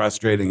such a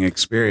frustrating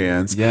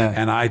experience. Yeah.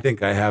 And I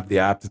think I have the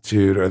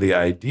aptitude or the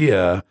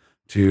idea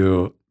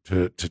to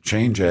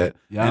change it.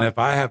 Yeah. And if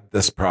I have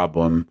this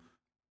problem,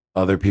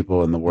 other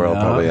people in the world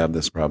probably have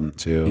this problem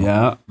too.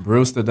 Yeah.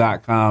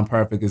 Brewster.com,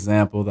 perfect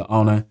example. The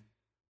owner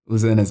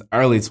was in his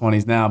early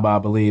 20s now, but I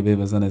believe it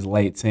was in his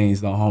late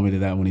teens. Don't hold me to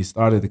that when he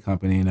started the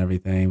company and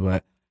everything.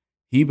 But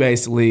he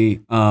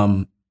basically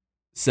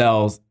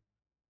sells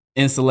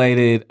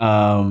insulated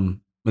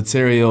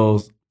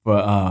materials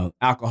for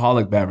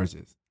alcoholic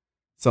beverages.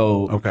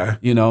 So, okay,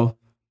 you know,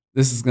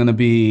 this is going to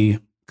be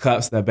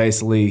cups that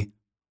basically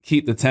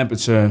keep the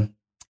temperature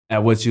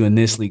at what you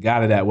initially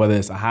got it at, whether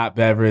it's a hot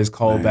beverage,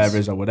 cold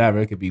beverage, or whatever.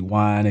 It could be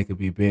wine, it could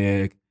be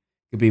beer, it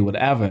could be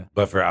whatever.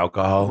 But for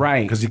alcohol?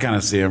 Right. Because you kind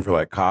of see him for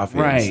like coffee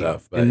and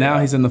stuff. But and now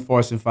he's in the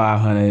Fortune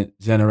 500,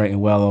 generating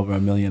well over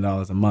 $1 million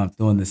a month,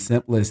 doing the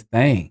simplest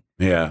thing.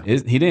 Yeah. He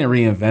didn't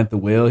reinvent the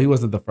wheel. He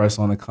wasn't the first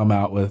one to come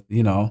out with,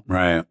 you know.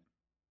 Right.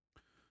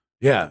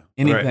 Yeah.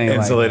 Anything like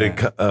insulated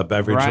that.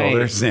 Beverage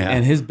holders. Yeah.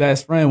 And his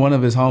best friend, one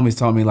of his homies,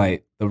 told me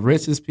like the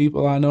richest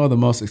people I know, the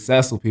most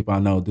successful people I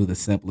know do the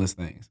simplest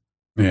things.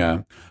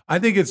 Yeah. I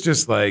think it's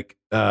just like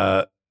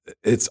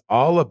it's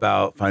all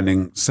about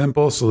finding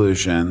simple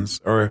solutions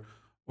or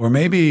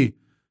maybe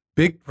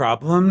big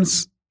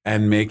problems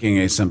and making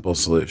a simple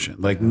solution,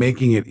 like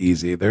making it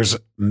easy. There's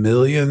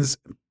millions,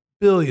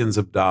 billions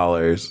of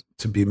dollars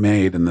to be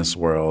made in this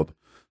world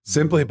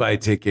simply by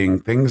taking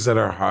things that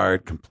are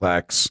hard,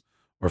 complex,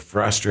 or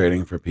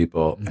frustrating for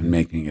people and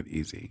making it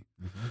easy.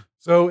 Mm-hmm.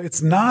 So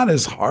it's not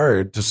as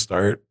hard to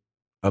start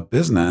a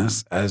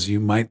business as you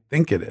might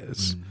think it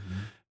is. Mm-hmm.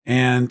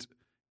 And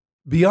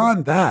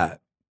beyond that,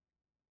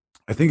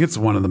 I think it's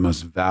one of the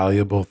most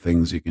valuable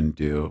things you can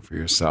do for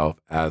yourself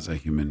as a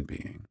human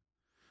being.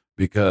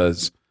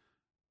 Because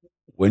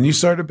when you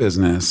start a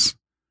business,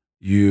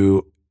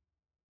 you're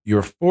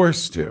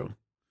forced to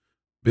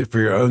but for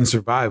your own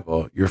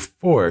survival, you're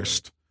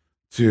forced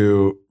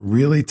to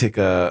really take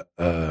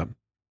an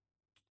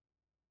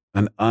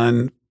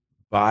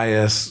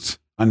unbiased,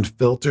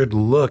 unfiltered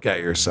look at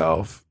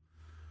yourself.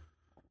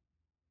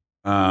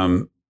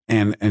 And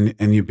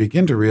you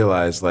begin to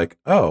realize like,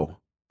 oh,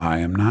 I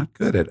am not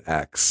good at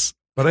X,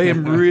 but I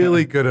am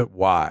really good at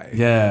Y.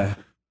 Yeah.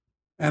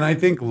 And I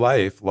think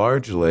life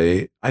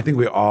largely, I think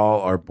we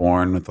all are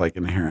born with like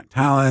inherent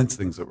talents,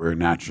 things that we're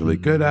naturally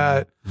good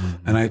at.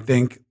 Mm-hmm. And I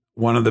think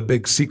one of the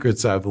big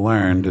secrets I've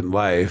learned in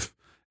life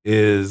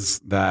is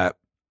that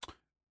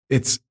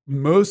it's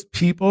most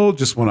people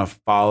just want to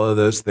follow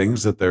those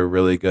things that they're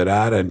really good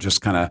at and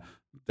just kind of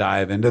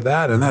dive into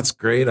that. And that's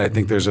great. I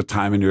think there's a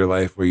time in your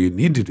life where you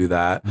need to do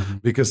that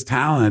because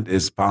talent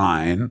is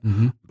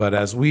fine. But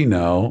as we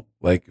know,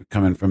 like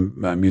coming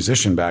from a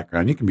musician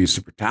background, you can be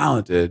super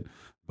talented,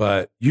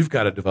 but you've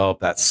got to develop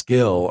that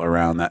skill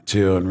around that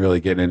too and really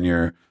get in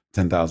your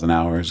 10,000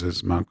 hours,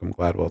 as Malcolm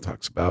Gladwell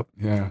talks about.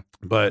 Yeah.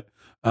 But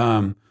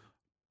the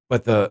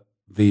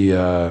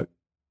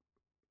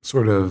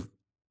sort of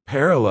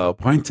parallel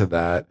point to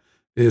that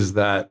is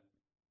that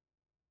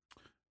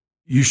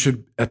you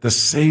should at the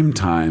same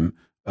time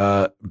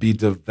be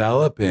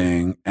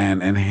developing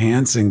and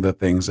enhancing the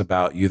things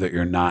about you that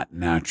you're not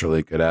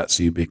naturally good at,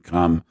 so you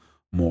become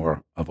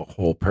more of a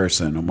whole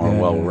person, a more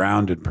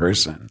well-rounded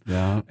person.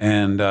 Yeah.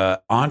 And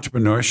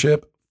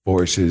entrepreneurship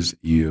forces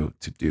you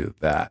to do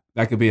that.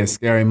 That could be a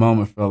scary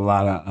moment for a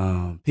lot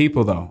of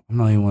people, though. I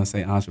don't even want to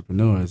say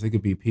entrepreneurs. It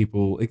could be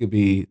people. It could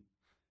be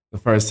the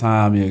first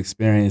time you're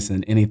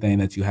experiencing anything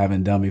that you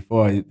haven't done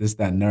before. It's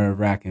that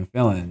nerve-wracking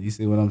feeling. You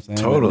see what I'm saying?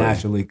 Totally. That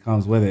naturally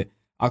comes with it.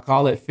 I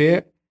call it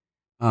fear.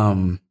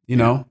 You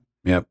know?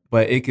 Yep.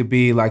 But it could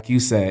be, like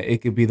you said,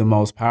 it could be the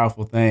most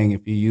powerful thing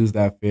if you use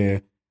that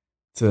fear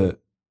to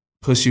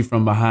push you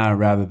from behind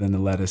rather than to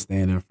let it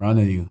stand in front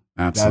of you.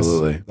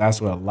 Absolutely. That's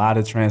where a lot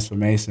of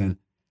transformation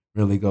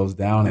really goes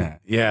down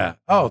at. Yeah.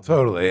 Oh,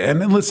 totally. And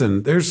then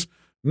listen, there's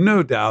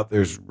no doubt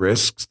there's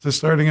risks to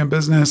starting a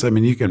business. I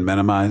mean, you can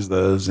minimize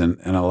those in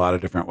a lot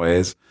of different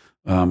ways,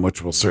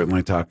 which we'll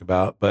certainly talk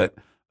about. But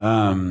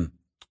there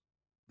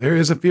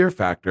is a fear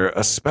factor,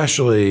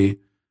 especially,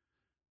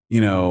 you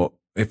know,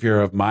 if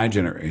you're of my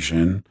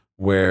generation,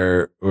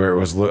 where it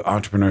was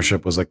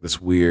entrepreneurship was like this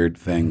weird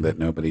thing that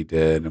nobody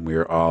did, and we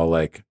were all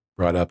like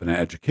brought up in an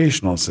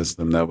educational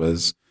system that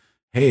was,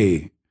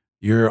 hey,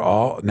 you're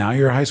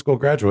a high school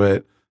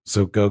graduate,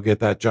 so go get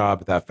that job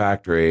at that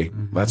factory.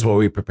 That's what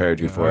we prepared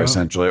you for,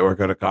 essentially, or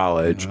go to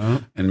college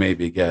and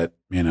maybe get,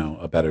 you know,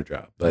 a better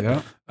job.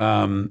 But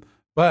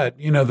but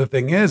you know, the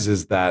thing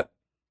is that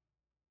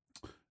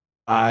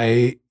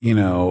if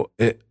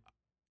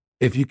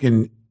you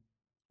can.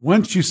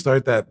 Once you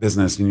start that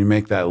business and you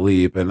make that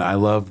leap, and I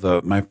love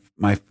one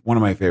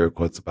of my favorite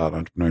quotes about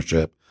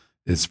entrepreneurship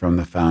is from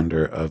the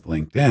founder of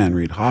LinkedIn,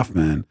 Reid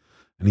Hoffman,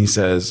 and he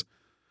says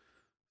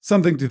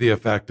something to the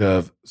effect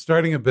of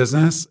starting a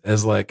business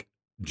is like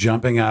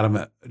jumping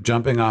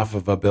off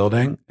of a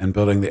building and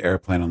building the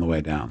airplane on the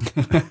way down.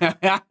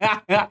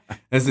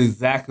 That's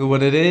exactly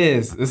what it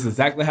is. This is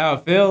exactly how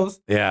it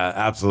feels. Yeah,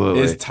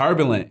 absolutely. It's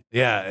turbulent.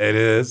 Yeah, it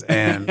is.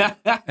 And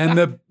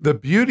and the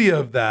beauty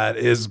of that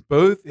is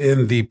both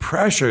in the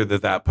pressure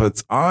that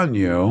puts on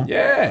you.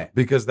 Yeah.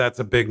 Because that's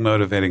a big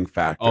motivating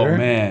factor. Oh,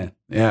 man.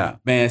 Yeah.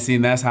 Man, see,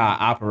 that's how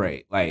I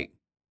operate. Like,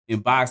 in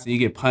boxing, you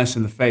get punched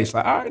in the face.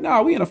 Like, all right,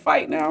 no, we in a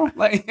fight now.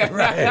 Like,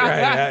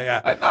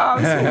 yeah. Like, no,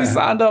 this is what we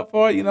signed up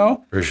for, you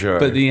know? For sure.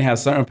 But then you have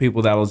certain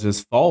people that will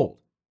just fold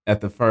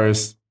at the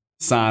first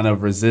sign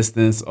of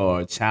resistance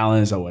or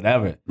challenge or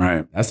whatever.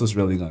 Right. That's what's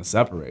really going to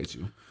separate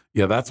you.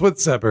 Yeah, that's what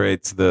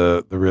separates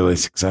the really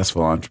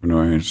successful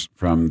entrepreneurs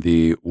from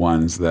the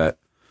ones that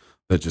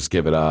just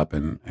give it up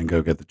and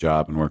go get the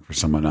job and work for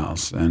someone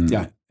else.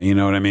 And you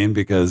know what I mean?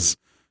 Because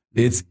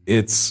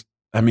it's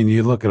I mean,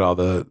 you look at all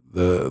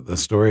the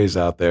stories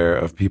out there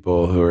of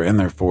people who are in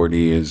their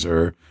 40s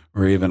or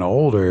even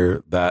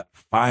older that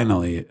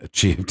finally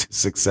achieved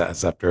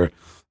success after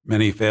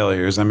many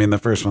failures. I mean, the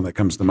first one that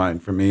comes to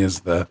mind for me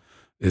is the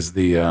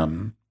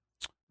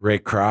Ray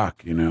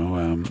Kroc. You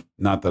know,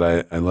 not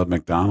that I love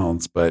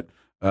McDonald's, but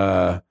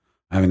I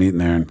haven't eaten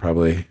there in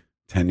probably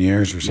 10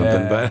 years or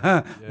something.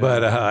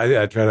 But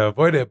I try to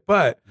avoid it.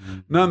 But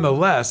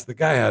nonetheless, the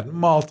guy had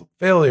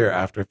failure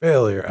after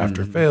failure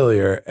after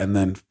failure, and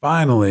then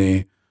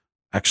finally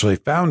actually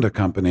found a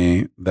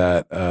company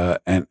that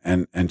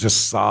and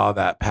just saw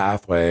that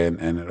pathway,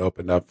 and it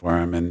opened up for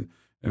him, and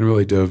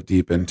really dove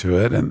deep into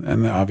it.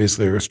 And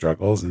obviously there were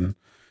struggles, and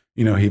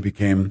you know, he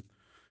became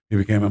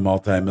a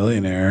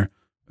multimillionaire,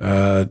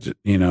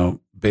 you know,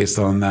 based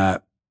on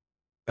that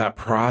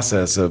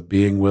process of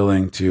being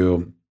willing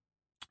to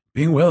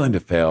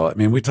fail. I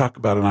mean, we talk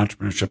about in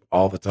entrepreneurship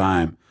all the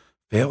time.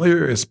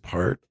 Failure is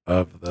part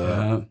of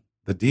the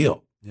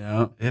deal.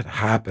 Yeah. It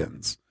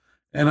happens.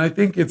 And I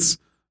think it's,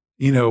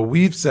 you know,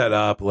 we've set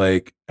up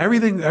like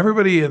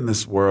everybody in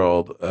this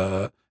world,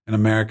 in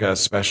America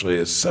especially,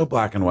 is so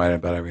black and white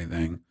about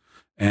everything.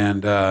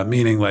 And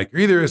meaning like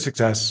you're either a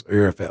success or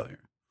you're a failure.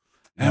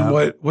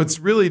 And what's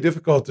really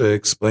difficult to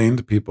explain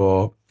to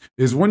people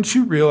is once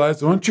you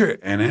realize, once you're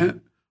in it,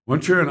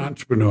 once you're an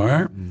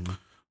entrepreneur,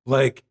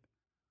 like,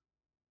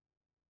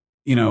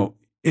 you know,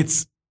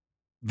 it's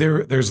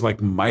there's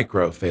like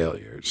micro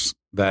failures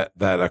that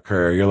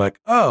occur. You're like,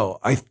 oh,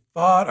 I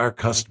thought our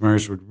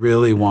customers would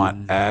really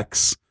want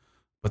X,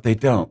 but they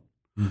don't.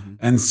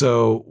 And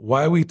so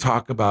why we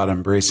talk about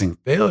embracing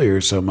failure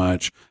so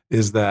much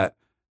is that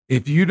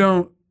if you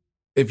don't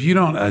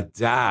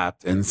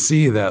adapt and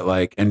see that,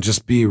 like, and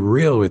just be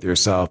real with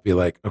yourself, be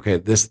like, okay,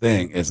 this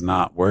thing is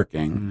not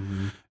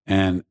working.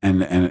 And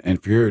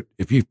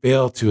if you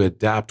fail to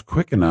adapt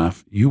quick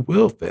enough, you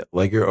will fail.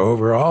 Like your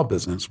overall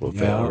business will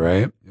fail,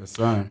 right? Yes,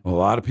 sir. A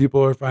lot of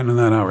people are finding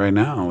that out right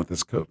now with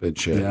this COVID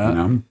shit, you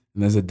know? And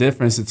there's a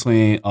difference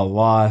between a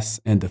loss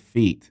and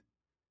defeat.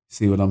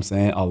 See what I'm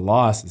saying? A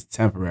loss is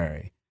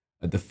temporary.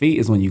 A defeat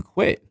is when you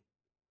quit.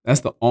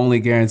 That's the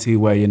only guarantee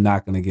where you're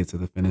not going to get to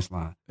the finish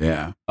line.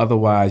 Yeah.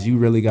 Otherwise, you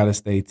really got to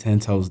stay 10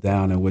 toes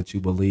down in what you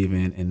believe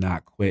in and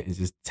not quit and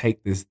just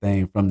take this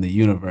thing from the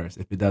universe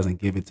if it doesn't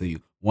give it to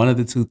you. One of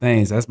the two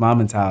things. That's my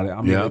mentality.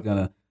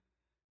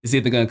 It's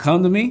either going to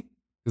come to me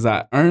because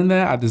I earned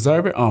that, I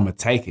deserve it, or I'm going to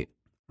take it.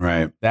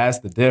 Right. That's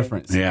the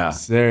difference. Yeah.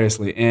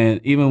 Seriously.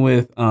 And even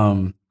with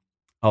a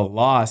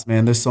loss,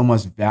 man, there's so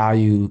much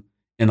value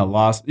in a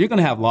loss. You're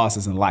going to have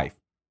losses in life,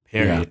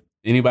 period. Yeah.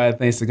 Anybody that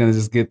thinks they're going to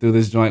just get through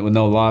this joint with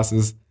no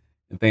losses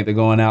and think they're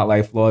going out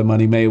like Floyd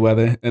Money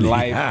Mayweather in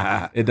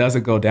life, it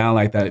doesn't go down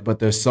like that. But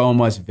there's so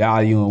much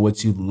value in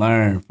what you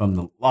learn from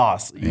the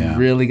loss. You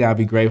really got to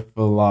be grateful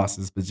for the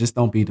losses, but just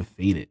don't be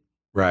defeated.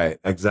 Right,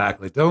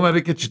 exactly. Don't let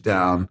it get you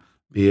down.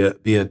 Be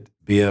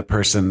a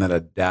person that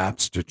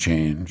adapts to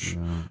change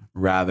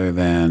rather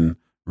than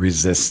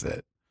resist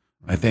it.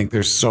 I think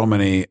there's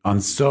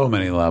on so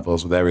many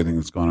levels with everything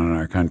that's going on in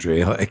our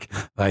country. Like,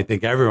 I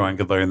think everyone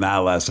could learn that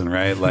lesson,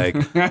 right? Like,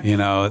 you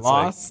know, it's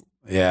loss,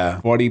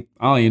 like, 40,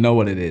 I don't even know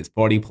what it is,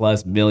 40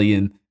 plus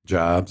million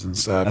jobs and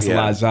stuff. That's a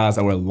lot of jobs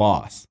that were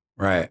lost.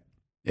 Right.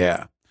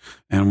 Yeah.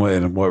 And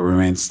what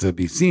remains to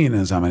be seen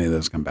is how many of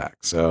those come back.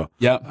 So,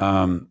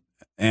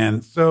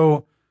 and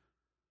so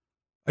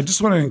I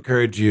just want to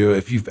encourage you,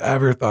 if you've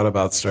ever thought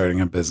about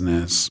starting a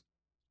business,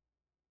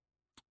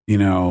 you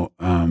know,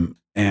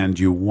 and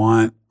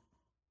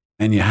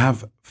you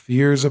have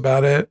fears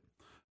about it,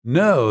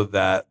 know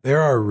that there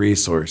are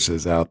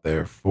resources out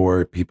there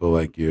for people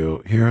like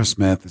you. Hero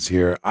Smith is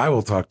here. I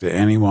will talk to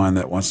anyone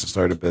that wants to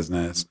start a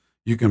business.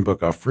 You can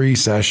book a free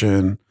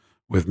session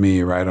with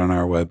me right on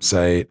our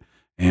website.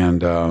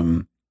 And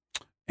I'm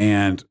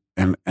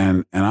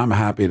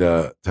happy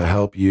to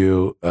help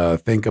you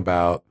think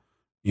about,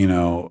 you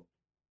know,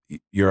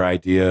 your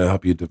idea,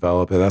 help you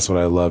develop it. That's what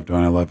I love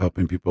doing. I love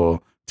helping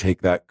people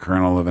take that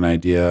kernel of an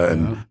idea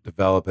and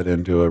develop it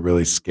into a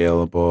really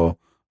scalable,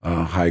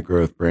 high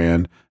growth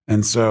brand.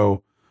 And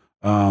so,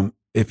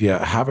 if you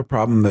have a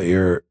problem that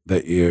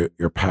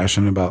you're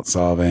passionate about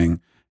solving,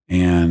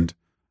 and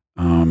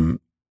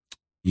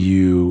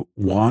you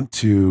want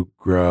to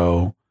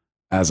grow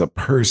as a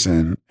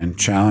person and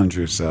challenge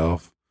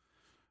yourself,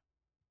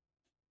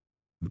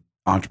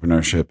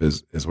 entrepreneurship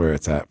is where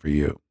it's at for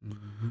you.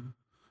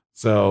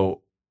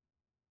 So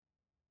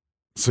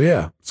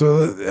yeah.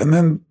 So, and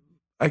then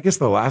I guess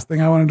the last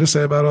thing I wanted to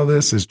say about all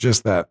this is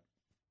just that,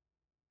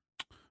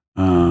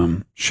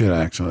 I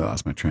actually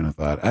lost my train of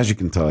thought. As you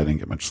can tell, I didn't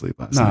get much sleep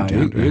last night.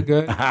 You're good.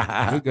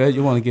 You're good.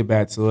 You want to get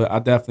back to it. I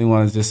definitely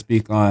want to just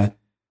speak on,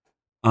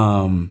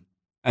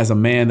 as a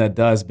man that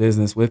does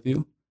business with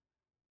you,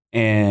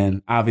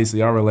 and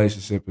obviously our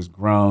relationship has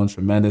grown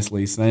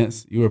tremendously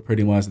since. You were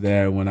pretty much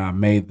there when I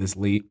made this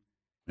leap.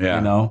 Yeah.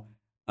 You know?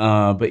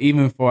 But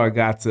even before I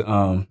got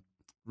to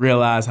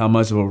realize how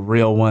much of a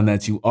real one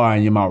that you are,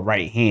 and you're my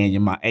right hand,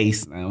 you're my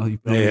ace now. You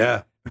feel me?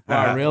 Yeah. Before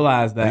I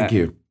realized that, thank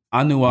you.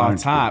 I knew off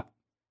top,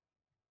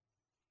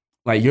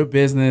 like, your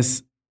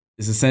business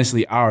is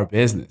essentially our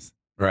business.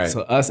 Right.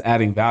 So us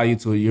adding value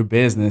to your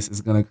business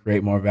is going to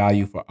create more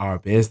value for our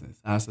business.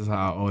 That's just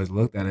how I always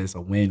looked at it. It's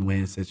a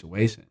win-win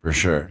situation. For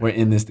sure. We're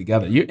in this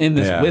together. You're in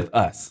this with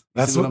us.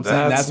 That's what I'm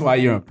saying. That's why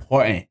you're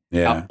important.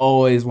 Yeah. I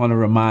always want to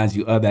remind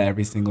you of that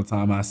every single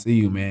time I see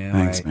you, man.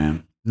 Thanks,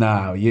 man.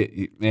 Nah,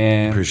 you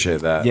man.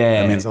 Appreciate that.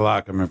 Yeah. That means a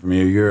lot coming from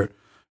you.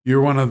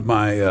 You're one of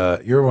my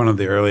you're one of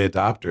the early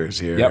adopters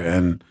here.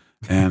 Yep.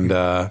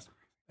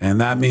 And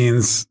that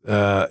means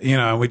you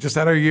know, we just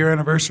had our year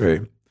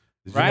anniversary.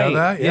 Did you know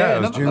that? Yeah,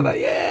 it was June.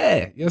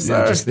 Yeah, yes,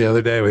 sir. Just the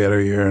other day we had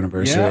our year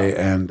anniversary,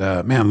 and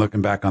man,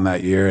 looking back on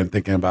that year and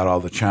thinking about all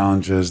the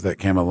challenges that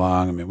came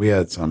along. I mean, we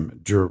had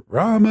some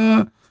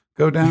drama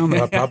go down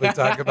that I'll probably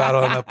talk about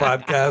on the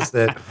podcast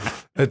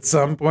at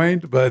some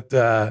point. But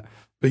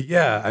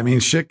yeah, I mean,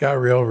 shit got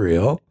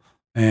real,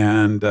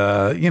 and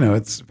you know,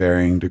 it's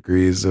varying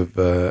degrees of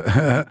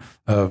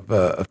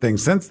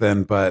things since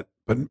then. But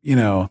you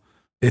know,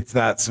 it's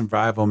that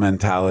survival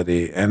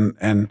mentality,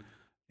 and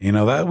you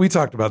know, that we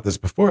talked about this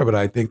before, but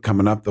I think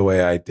coming up the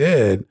way I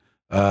did,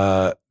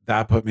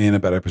 that put me in a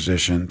better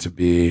position to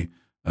be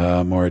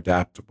more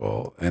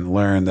adaptable and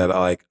learn that,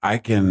 like, I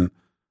can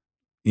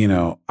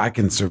I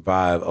can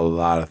survive a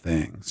lot of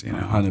things,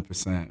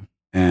 100%.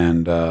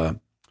 And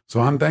so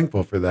I'm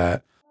thankful for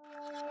that.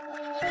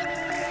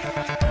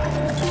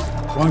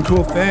 One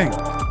cool thing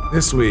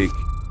this week,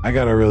 I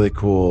got a really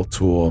cool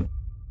tool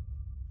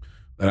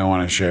that I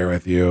want to share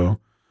with you.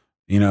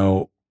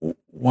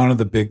 One of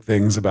the big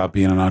things about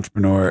being an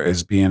entrepreneur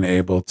is being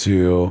able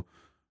to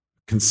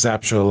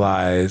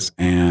conceptualize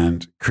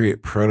and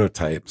create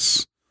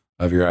prototypes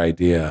of your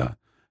idea.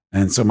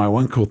 And so my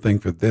one cool thing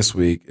for this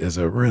week is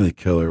a really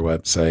killer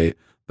website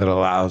that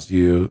allows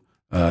you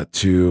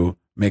to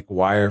make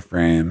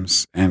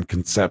wireframes and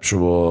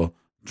conceptual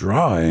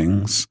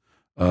drawings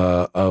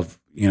of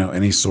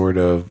any sort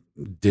of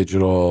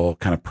digital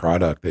kind of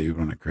product that you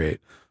want to create.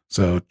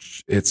 So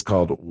it's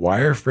called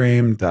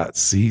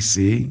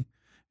wireframe.cc,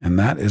 and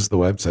that is the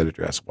website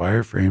address,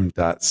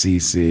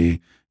 wireframe.cc.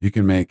 You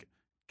can make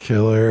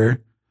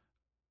killer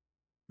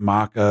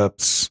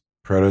mock-ups,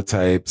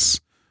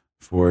 prototypes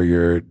for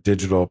your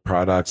digital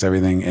products,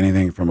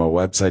 anything from a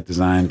website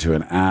design to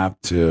an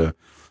app to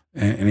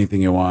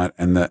anything you want.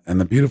 And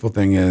the beautiful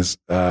thing is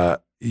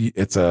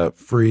it's a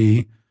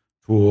free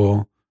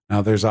tool.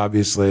 Now there's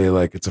obviously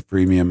it's a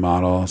freemium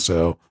model,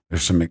 so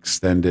there's some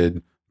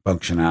extended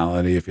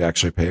functionality if you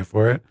actually pay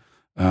for it.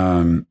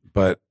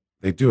 But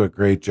they do a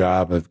great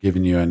job of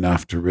giving you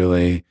enough to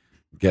really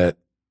get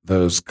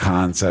those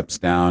concepts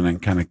down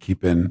and kind of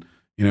keeping,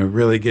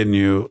 really getting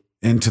you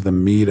into the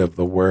meat of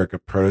the work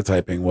of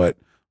prototyping what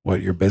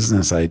your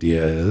business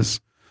idea is.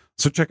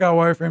 So check out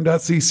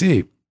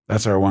wireframe.cc.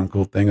 That's our one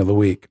cool thing of the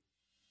week.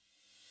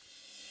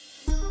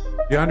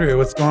 DeAndre,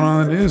 what's going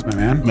on in the news, my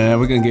man? Man,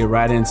 we're going to get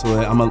right into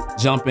it. I'm going to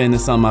jump into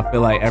something I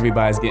feel like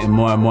everybody's getting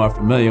more and more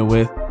familiar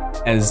with.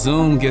 As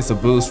Zoom gets a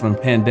boost from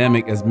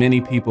pandemic as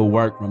many people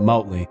work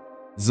remotely,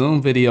 Zoom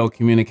Video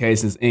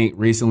Communications, Inc.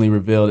 recently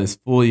revealed its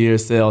full-year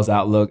sales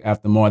outlook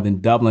after more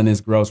than doubling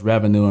its gross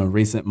revenue in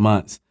recent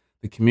months.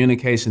 The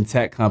communication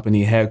tech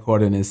company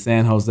headquartered in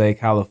San Jose,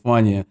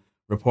 California,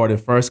 reported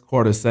first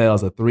quarter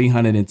sales of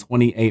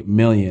 $328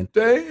 million,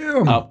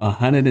 Damn. up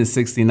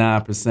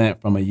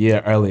 169% from a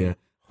year earlier.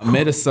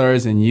 Amid a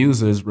surge in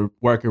users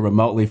working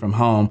remotely from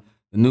home,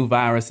 the new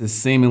virus has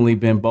seemingly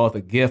been both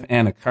a gift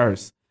and a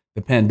curse.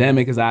 The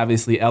pandemic has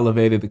obviously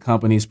elevated the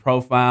company's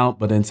profile,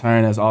 but in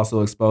turn has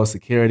also exposed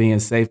security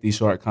and safety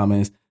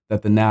shortcomings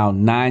that the now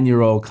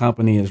 9-year-old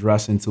company is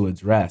rushing to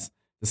address.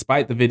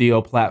 Despite the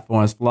video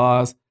platform's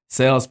flaws,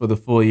 sales for the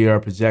full year are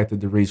projected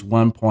to reach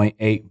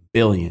 $1.8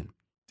 billion.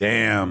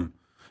 Damn.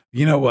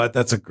 You know what?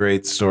 That's a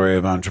great story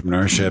of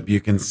entrepreneurship. You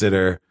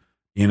consider,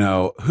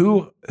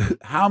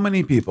 how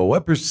many people,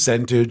 what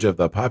percentage of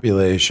the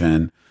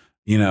population,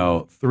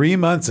 3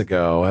 months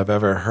ago have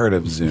ever heard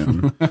of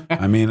Zoom?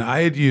 I mean,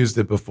 I had used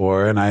it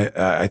before, and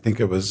I think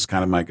it was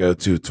kind of my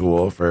go-to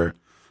tool for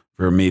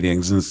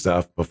meetings and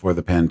stuff before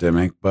the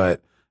pandemic.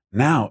 But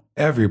now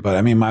everybody,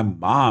 I mean, my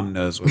mom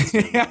knows what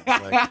Zoom is.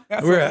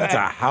 That's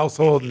a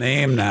household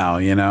name now,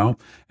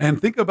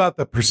 And think about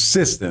the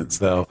persistence,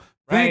 though.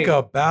 Think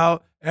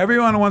about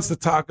everyone wants to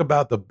talk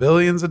about the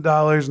billions of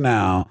dollars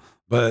now,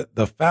 but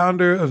the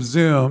founder of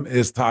Zoom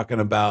is talking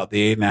about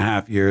the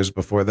 8.5 years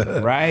before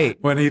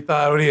when he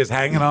was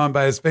hanging on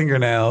by his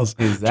fingernails,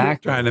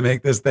 trying to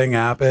make this thing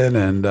happen.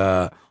 And,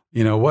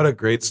 what a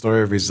great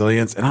story of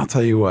resilience. And I'll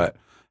tell you what,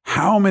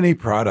 how many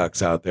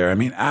products out there? I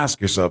mean,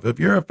 ask yourself, if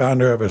you're a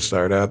founder of a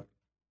startup,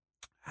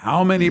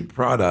 how many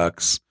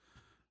products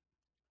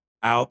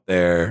out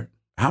there,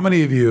 how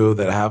many of you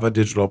that have a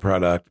digital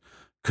product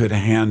could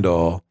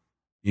handle,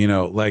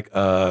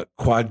 a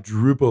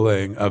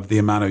quadrupling of the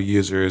amount of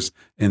users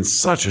in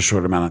such a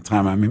short amount of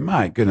time? I mean,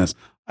 my goodness,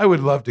 I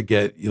would love to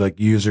get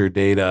user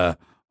data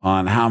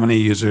on how many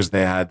users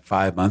they had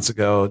 5 months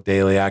ago,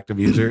 daily active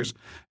users,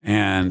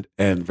 and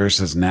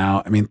versus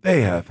now. I mean,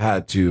 they have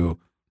had to,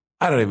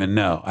 I don't even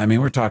know. I mean,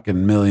 we're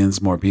talking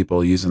millions more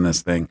people using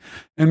this thing.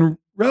 And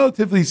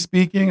relatively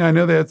speaking, I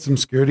know they had some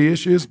security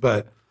issues,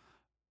 but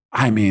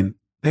I mean,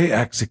 they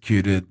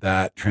executed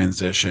that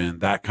transition,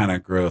 that kind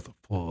of growth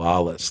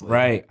flawlessly.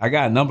 Right. I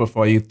got a number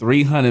for you.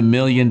 300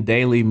 million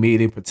daily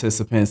meeting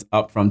participants,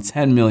 up from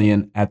 10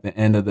 million at the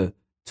end of the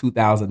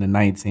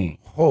 2019.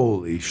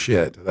 Holy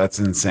shit. That's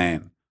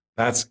insane.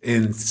 That's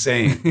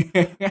insane.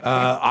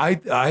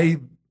 I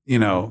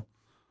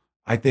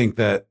think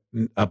that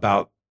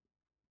about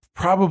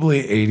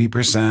probably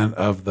 80%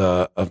 of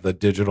the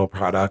digital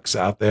products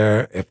out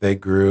there, if they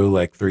grew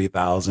like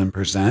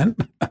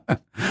 3,000%,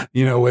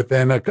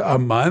 within a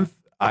month,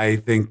 I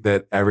think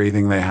that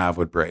everything they have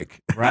would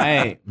break.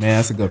 Right. Man,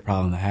 that's a good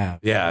problem to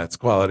have. Yeah, it's a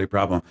quality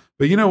problem.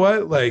 But you know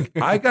what?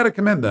 I got to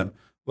commend them.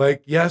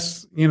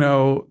 Yes,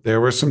 there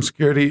were some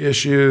security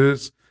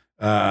issues,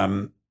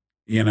 and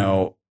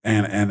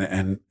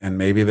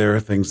maybe there are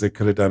things they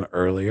could have done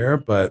earlier,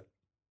 but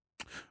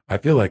I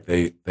feel like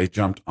they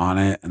jumped on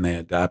it and they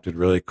adapted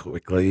really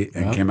quickly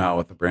and came out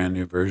with a brand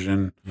new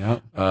version.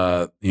 Yep.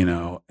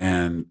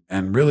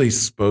 And really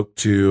spoke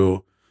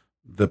to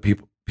the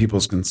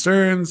people's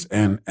concerns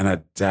and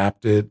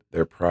adapted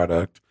their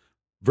product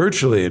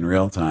virtually in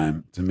real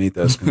time to meet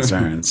those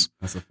concerns.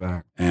 That's a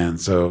fact. And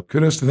so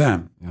kudos to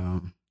them. Yeah.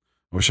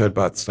 I wish I'd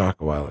bought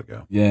stock a while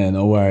ago. Yeah,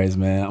 no worries,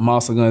 man. I'm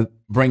also going to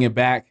bring it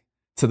back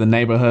to the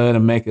neighborhood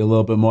and make it a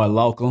little bit more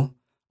local.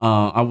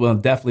 I will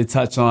definitely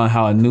touch on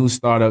how a new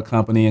startup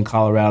company in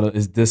Colorado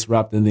is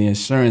disrupting the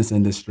insurance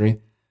industry.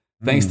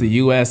 Thanks to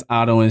U.S.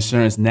 Auto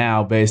Insurance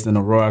Now, based in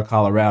Aurora,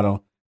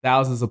 Colorado,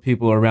 thousands of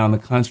people around the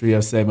country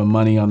are saving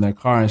money on their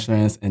car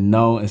insurance, and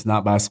no, it's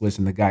not by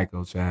switching to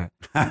Geico, Chad.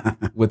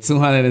 With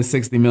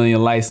 260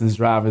 million licensed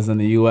drivers in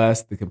the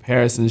U.S., the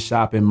comparison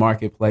shopping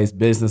marketplace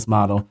business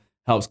model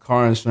helps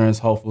car insurance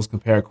hopefuls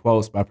compare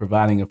quotes by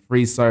providing a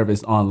free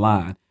service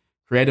online.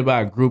 Created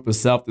by a group of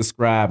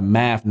self-described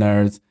math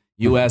nerds,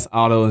 U.S.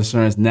 Auto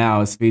Insurance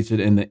Now is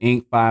featured in the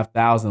Inc.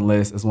 5000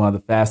 list as one of the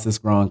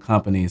fastest growing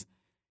companies.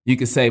 You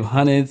can save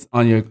hundreds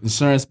on your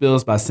insurance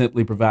bills by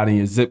simply providing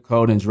your zip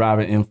code and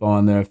driver info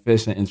on their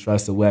efficient and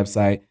trusted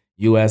website,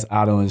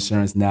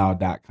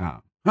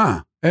 usautoinsurancenow.com.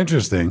 Huh.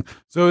 Interesting.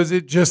 So is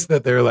it just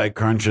that they're like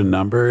crunching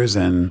numbers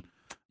and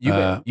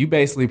you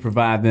basically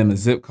provide them a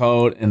zip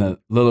code and a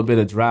little bit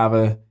of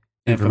driver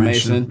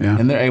information, yeah.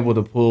 and they're able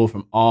to pull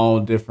from all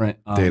different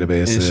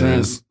databases,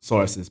 insurance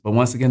sources. But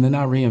once again, they're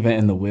not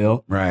reinventing the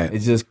wheel. Right. It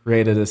just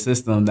created a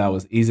system that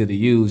was easy to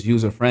use,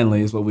 user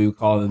friendly is what we would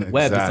call it in the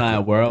web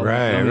design world.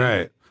 Right,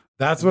 right.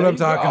 That's what I'm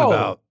talking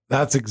about.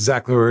 That's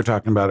exactly what we were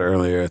talking about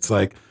earlier. It's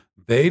like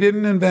they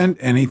didn't invent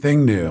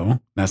anything new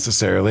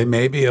necessarily,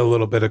 maybe a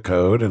little bit of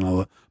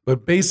code,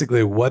 but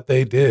basically what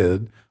they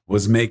did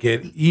was make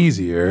it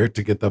easier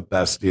to get the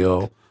best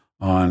deal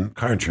on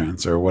car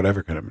insurance or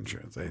whatever kind of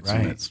insurance. I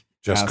assume it's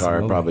just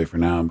car probably for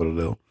now, but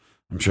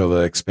I'm sure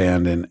they'll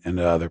expand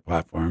into other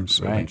platforms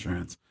of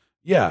insurance.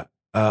 Yeah,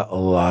 a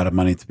lot of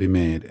money to be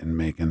made in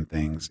making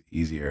things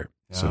easier.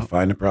 Yeah. So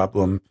find a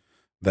problem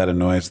that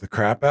annoys the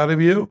crap out of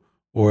you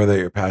or that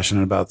you're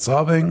passionate about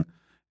solving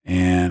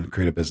and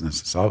create a business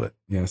to solve it.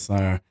 Yes,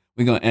 sir.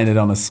 We're going to end it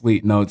on a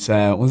sweet note,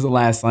 Chad. When's the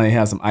last time you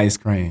had some ice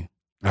cream?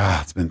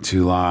 It's been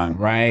too long.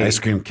 Right. Ice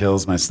cream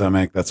kills my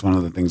stomach. That's one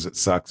of the things that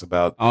sucks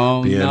about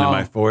being in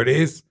my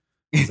 40s.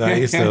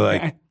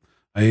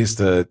 I used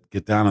to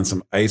get down on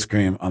some ice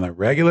cream on the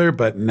regular,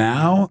 but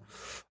now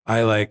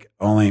I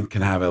only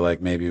can have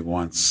it maybe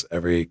once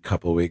every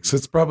couple of weeks.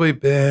 It's probably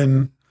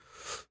been,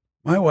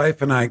 my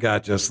wife and I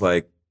got just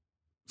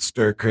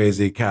stir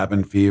crazy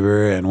cabin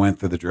fever and went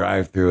through the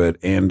drive-through at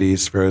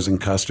Andy's Frozen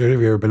Custard.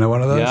 Have you ever been to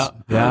one of those?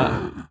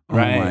 Yeah. Oh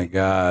my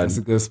God. It's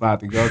a good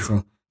spot to go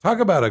to. Talk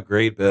about a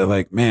great,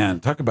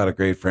 talk about a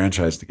great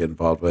franchise to get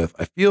involved with.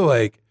 I feel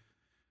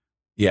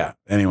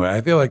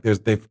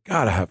they've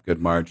got to have good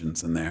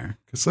margins in there.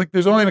 Because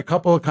there's only a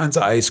couple of kinds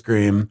of ice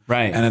cream.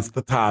 Right. And it's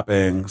the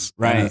toppings.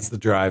 Right. And it's the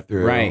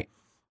drive-through. Right.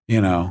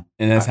 And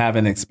as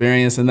having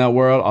experience in that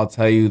world, I'll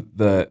tell you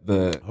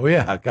oh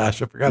yeah,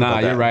 gosh, I forgot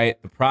about that. You're right.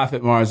 The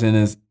profit margin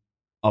is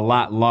a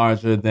lot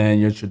larger than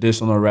your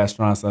traditional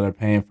restaurants that are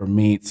paying for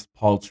meats,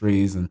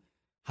 poultries, and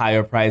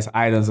higher priced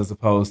items as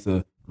opposed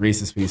to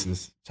Reese's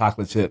Pieces,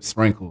 chocolate chips,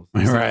 sprinkles.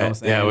 Right.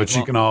 Yeah, which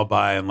you can all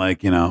buy in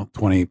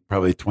 20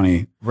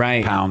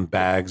 pound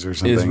bags or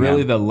something. It's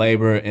really the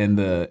labor and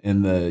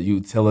the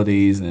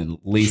utilities and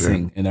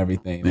leasing and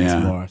everything.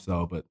 That's more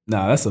so. But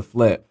no, that's a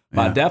flip.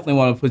 But I definitely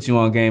want to put you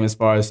on game as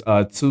far as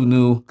two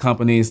new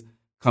companies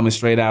coming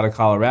straight out of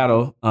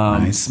Colorado.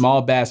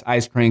 Small batch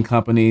ice cream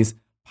companies,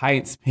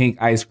 Pints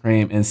Pink Ice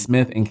Cream and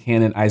Smith &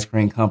 Cannon Ice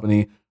Cream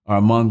Company are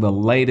among the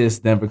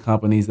latest Denver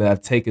companies that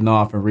have taken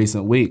off in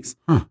recent weeks.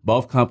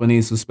 Both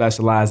companies who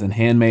specialize in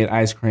handmade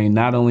ice cream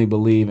not only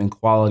believe in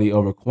quality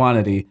over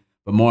quantity,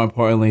 but more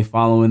importantly,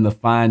 following the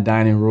fine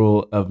dining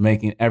rule of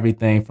making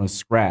everything from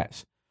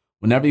scratch.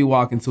 Whenever you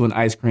walk into an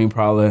ice cream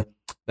parlor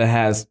that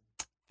has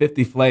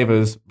 50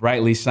 flavors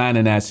brightly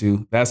shining at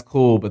you, that's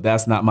cool, but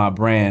that's not my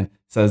brand,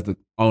 says the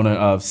owner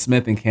of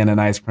Smith & Cannon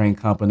Ice Cream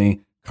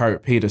Company,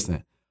 Kurt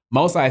Peterson.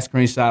 Most ice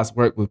cream shops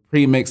work with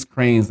pre-mixed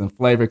creams and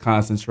flavor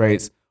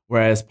concentrates,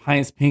 whereas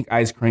Pints Pink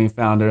Ice Cream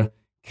founder,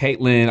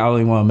 Caitlin, I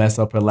don't even want to mess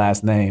up her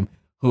last name,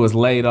 who was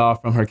laid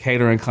off from her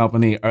catering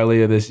company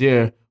earlier this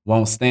year,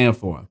 won't stand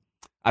for them.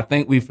 I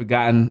think we've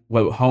forgotten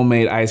what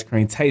homemade ice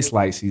cream tastes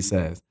like, she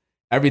says.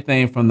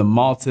 Everything from the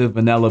malted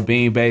vanilla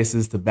bean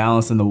bases to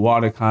balancing the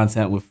water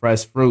content with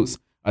fresh fruits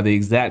are the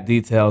exact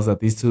details that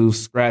these two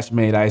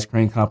scratch-made ice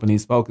cream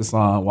companies focus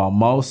on, while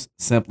most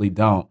simply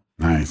don't.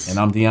 Nice. And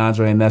I'm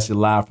DeAndre, and that's your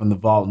live from the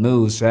Vault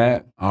News,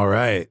 Chad. All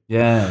right.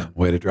 Yeah.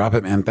 Way to drop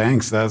it, man.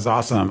 Thanks. That's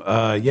awesome.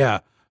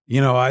 Yeah.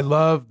 I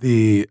love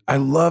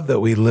that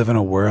we live in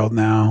a world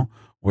now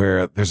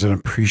where there's an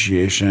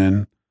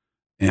appreciation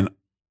in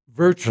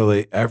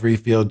virtually every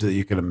field that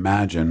you can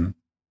imagine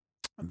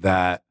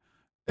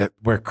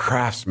where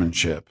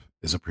craftsmanship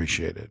is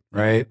appreciated,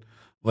 right?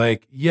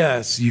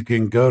 Yes, you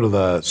can go to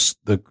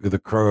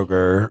the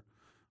Kroger,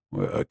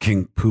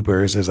 King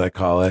Poopers, as I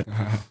call it,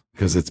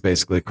 because it's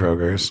basically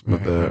Kroger's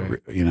with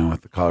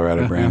with the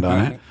Colorado brand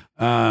on it.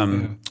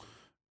 And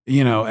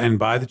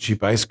buy the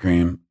cheap ice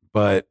cream.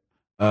 But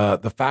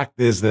the fact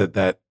is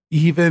that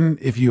even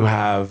if you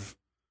have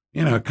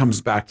you know, it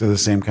comes back to the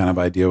same kind of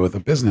idea with a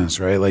business,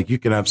 right? Like you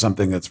can have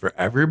something that's for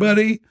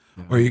everybody,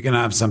 or you can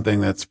have something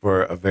that's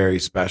for a very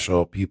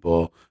special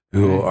people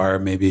who are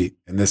maybe,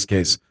 in this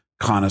case,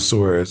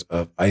 connoisseurs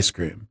of ice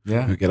cream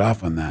who get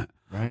off on that.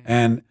 Right.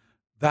 And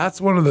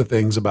that's one of the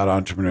things about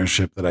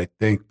entrepreneurship that I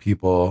think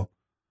people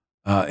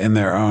in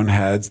their own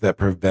heads that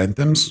prevent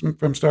them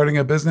from starting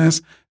a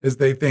business is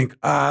they think,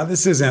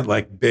 this isn't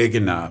like big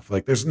enough.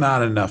 Like there's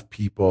not enough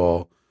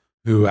people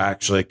who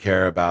actually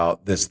care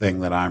about this thing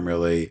that I'm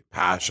really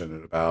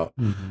passionate about.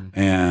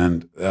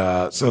 And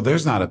so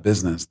there's not a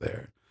business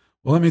there.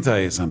 Well, let me tell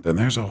you something.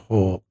 There's a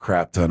whole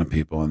crap ton of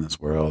people in this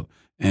world,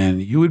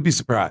 and you would be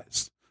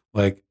surprised.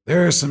 Like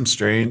there are some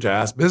strange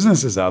ass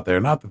businesses out there.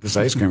 Not that this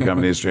ice cream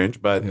company is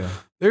strange, but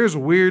there's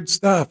weird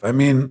stuff. I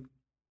mean,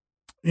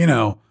 you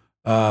know,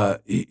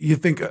 you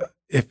think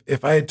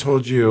if I had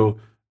told you,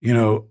 you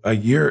know, a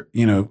year,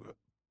 you know,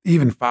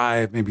 even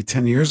 5, maybe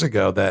 10 years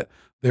ago that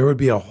there would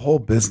be a whole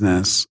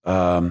business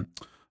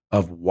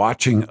of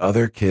watching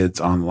other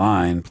kids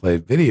online play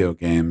video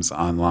games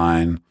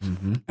online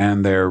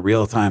and their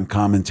real-time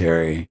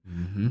commentary,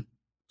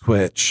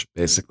 Twitch,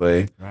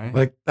 basically,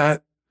 like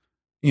that,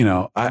 you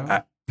know,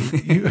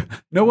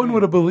 no one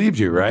would have believed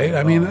you, right?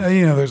 I mean,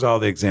 you know, there's all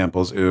the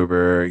examples,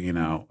 Uber, you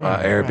know,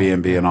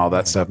 Airbnb and all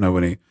that stuff.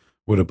 Nobody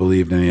would have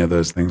believed any of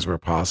those things were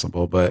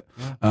possible. But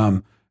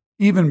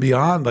even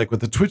beyond, like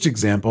with the Twitch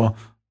example,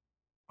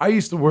 I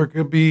used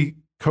to be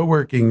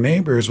co-working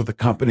neighbors with a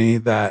company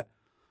that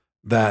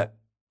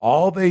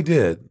all they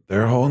did,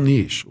 their whole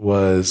niche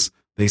was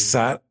they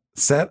set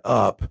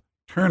up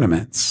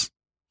tournaments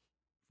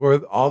for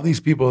all these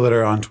people that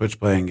are on Twitch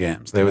playing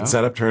games. They would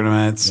set up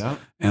tournaments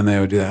and they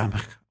would do that. I'm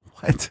like,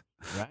 what?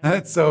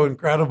 That's so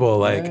incredible.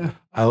 Like,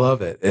 I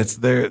love it. It's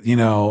there, you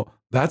know,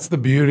 that's the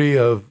beauty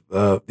of,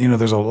 you know,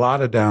 there's a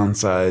lot of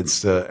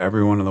downsides to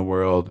everyone in the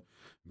world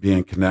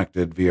being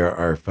connected via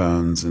our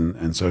phones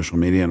and social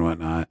media and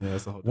whatnot. Yeah,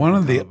 that's a whole one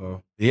of the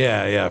combo.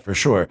 yeah, for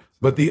sure.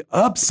 But the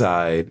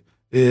upside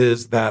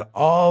is that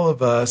all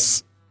of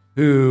us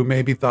who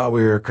maybe thought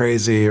we were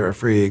crazy or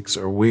freaks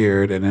or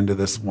weird and into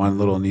this one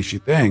little niche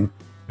thing,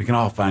 we can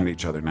all find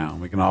each other now.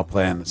 We can all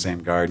play in the same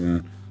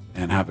garden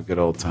and have a good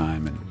old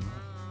time. And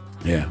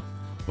yeah.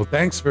 Well,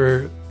 thanks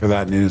for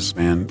that news,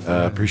 man.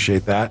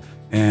 Appreciate that.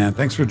 And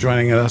thanks for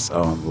joining us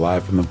on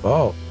Live from the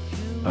Vault.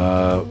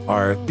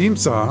 Our theme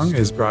song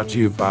is brought to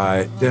you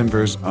by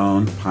Denver's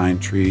own Pine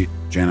Tree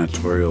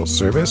Janitorial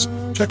Service.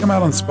 Check them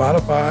out on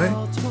Spotify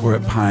or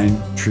at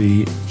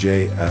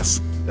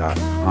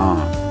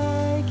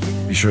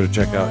pinetreejs.com. Be sure to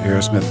check out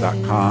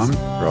aerosmith.com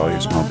for all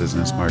your small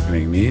business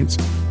marketing needs,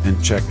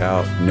 and check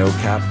out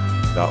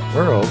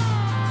nocap.world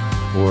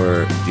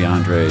for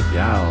DeAndre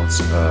Yal's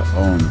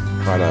own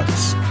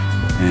products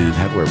and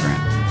headwear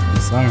brand.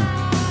 Yes, sir.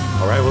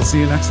 All right, we'll see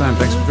you next time.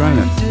 Thanks for joining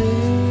us.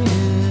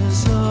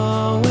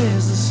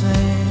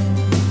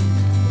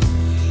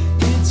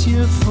 It's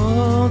your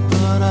fault,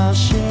 but I'll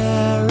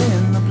share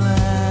in the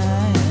blame.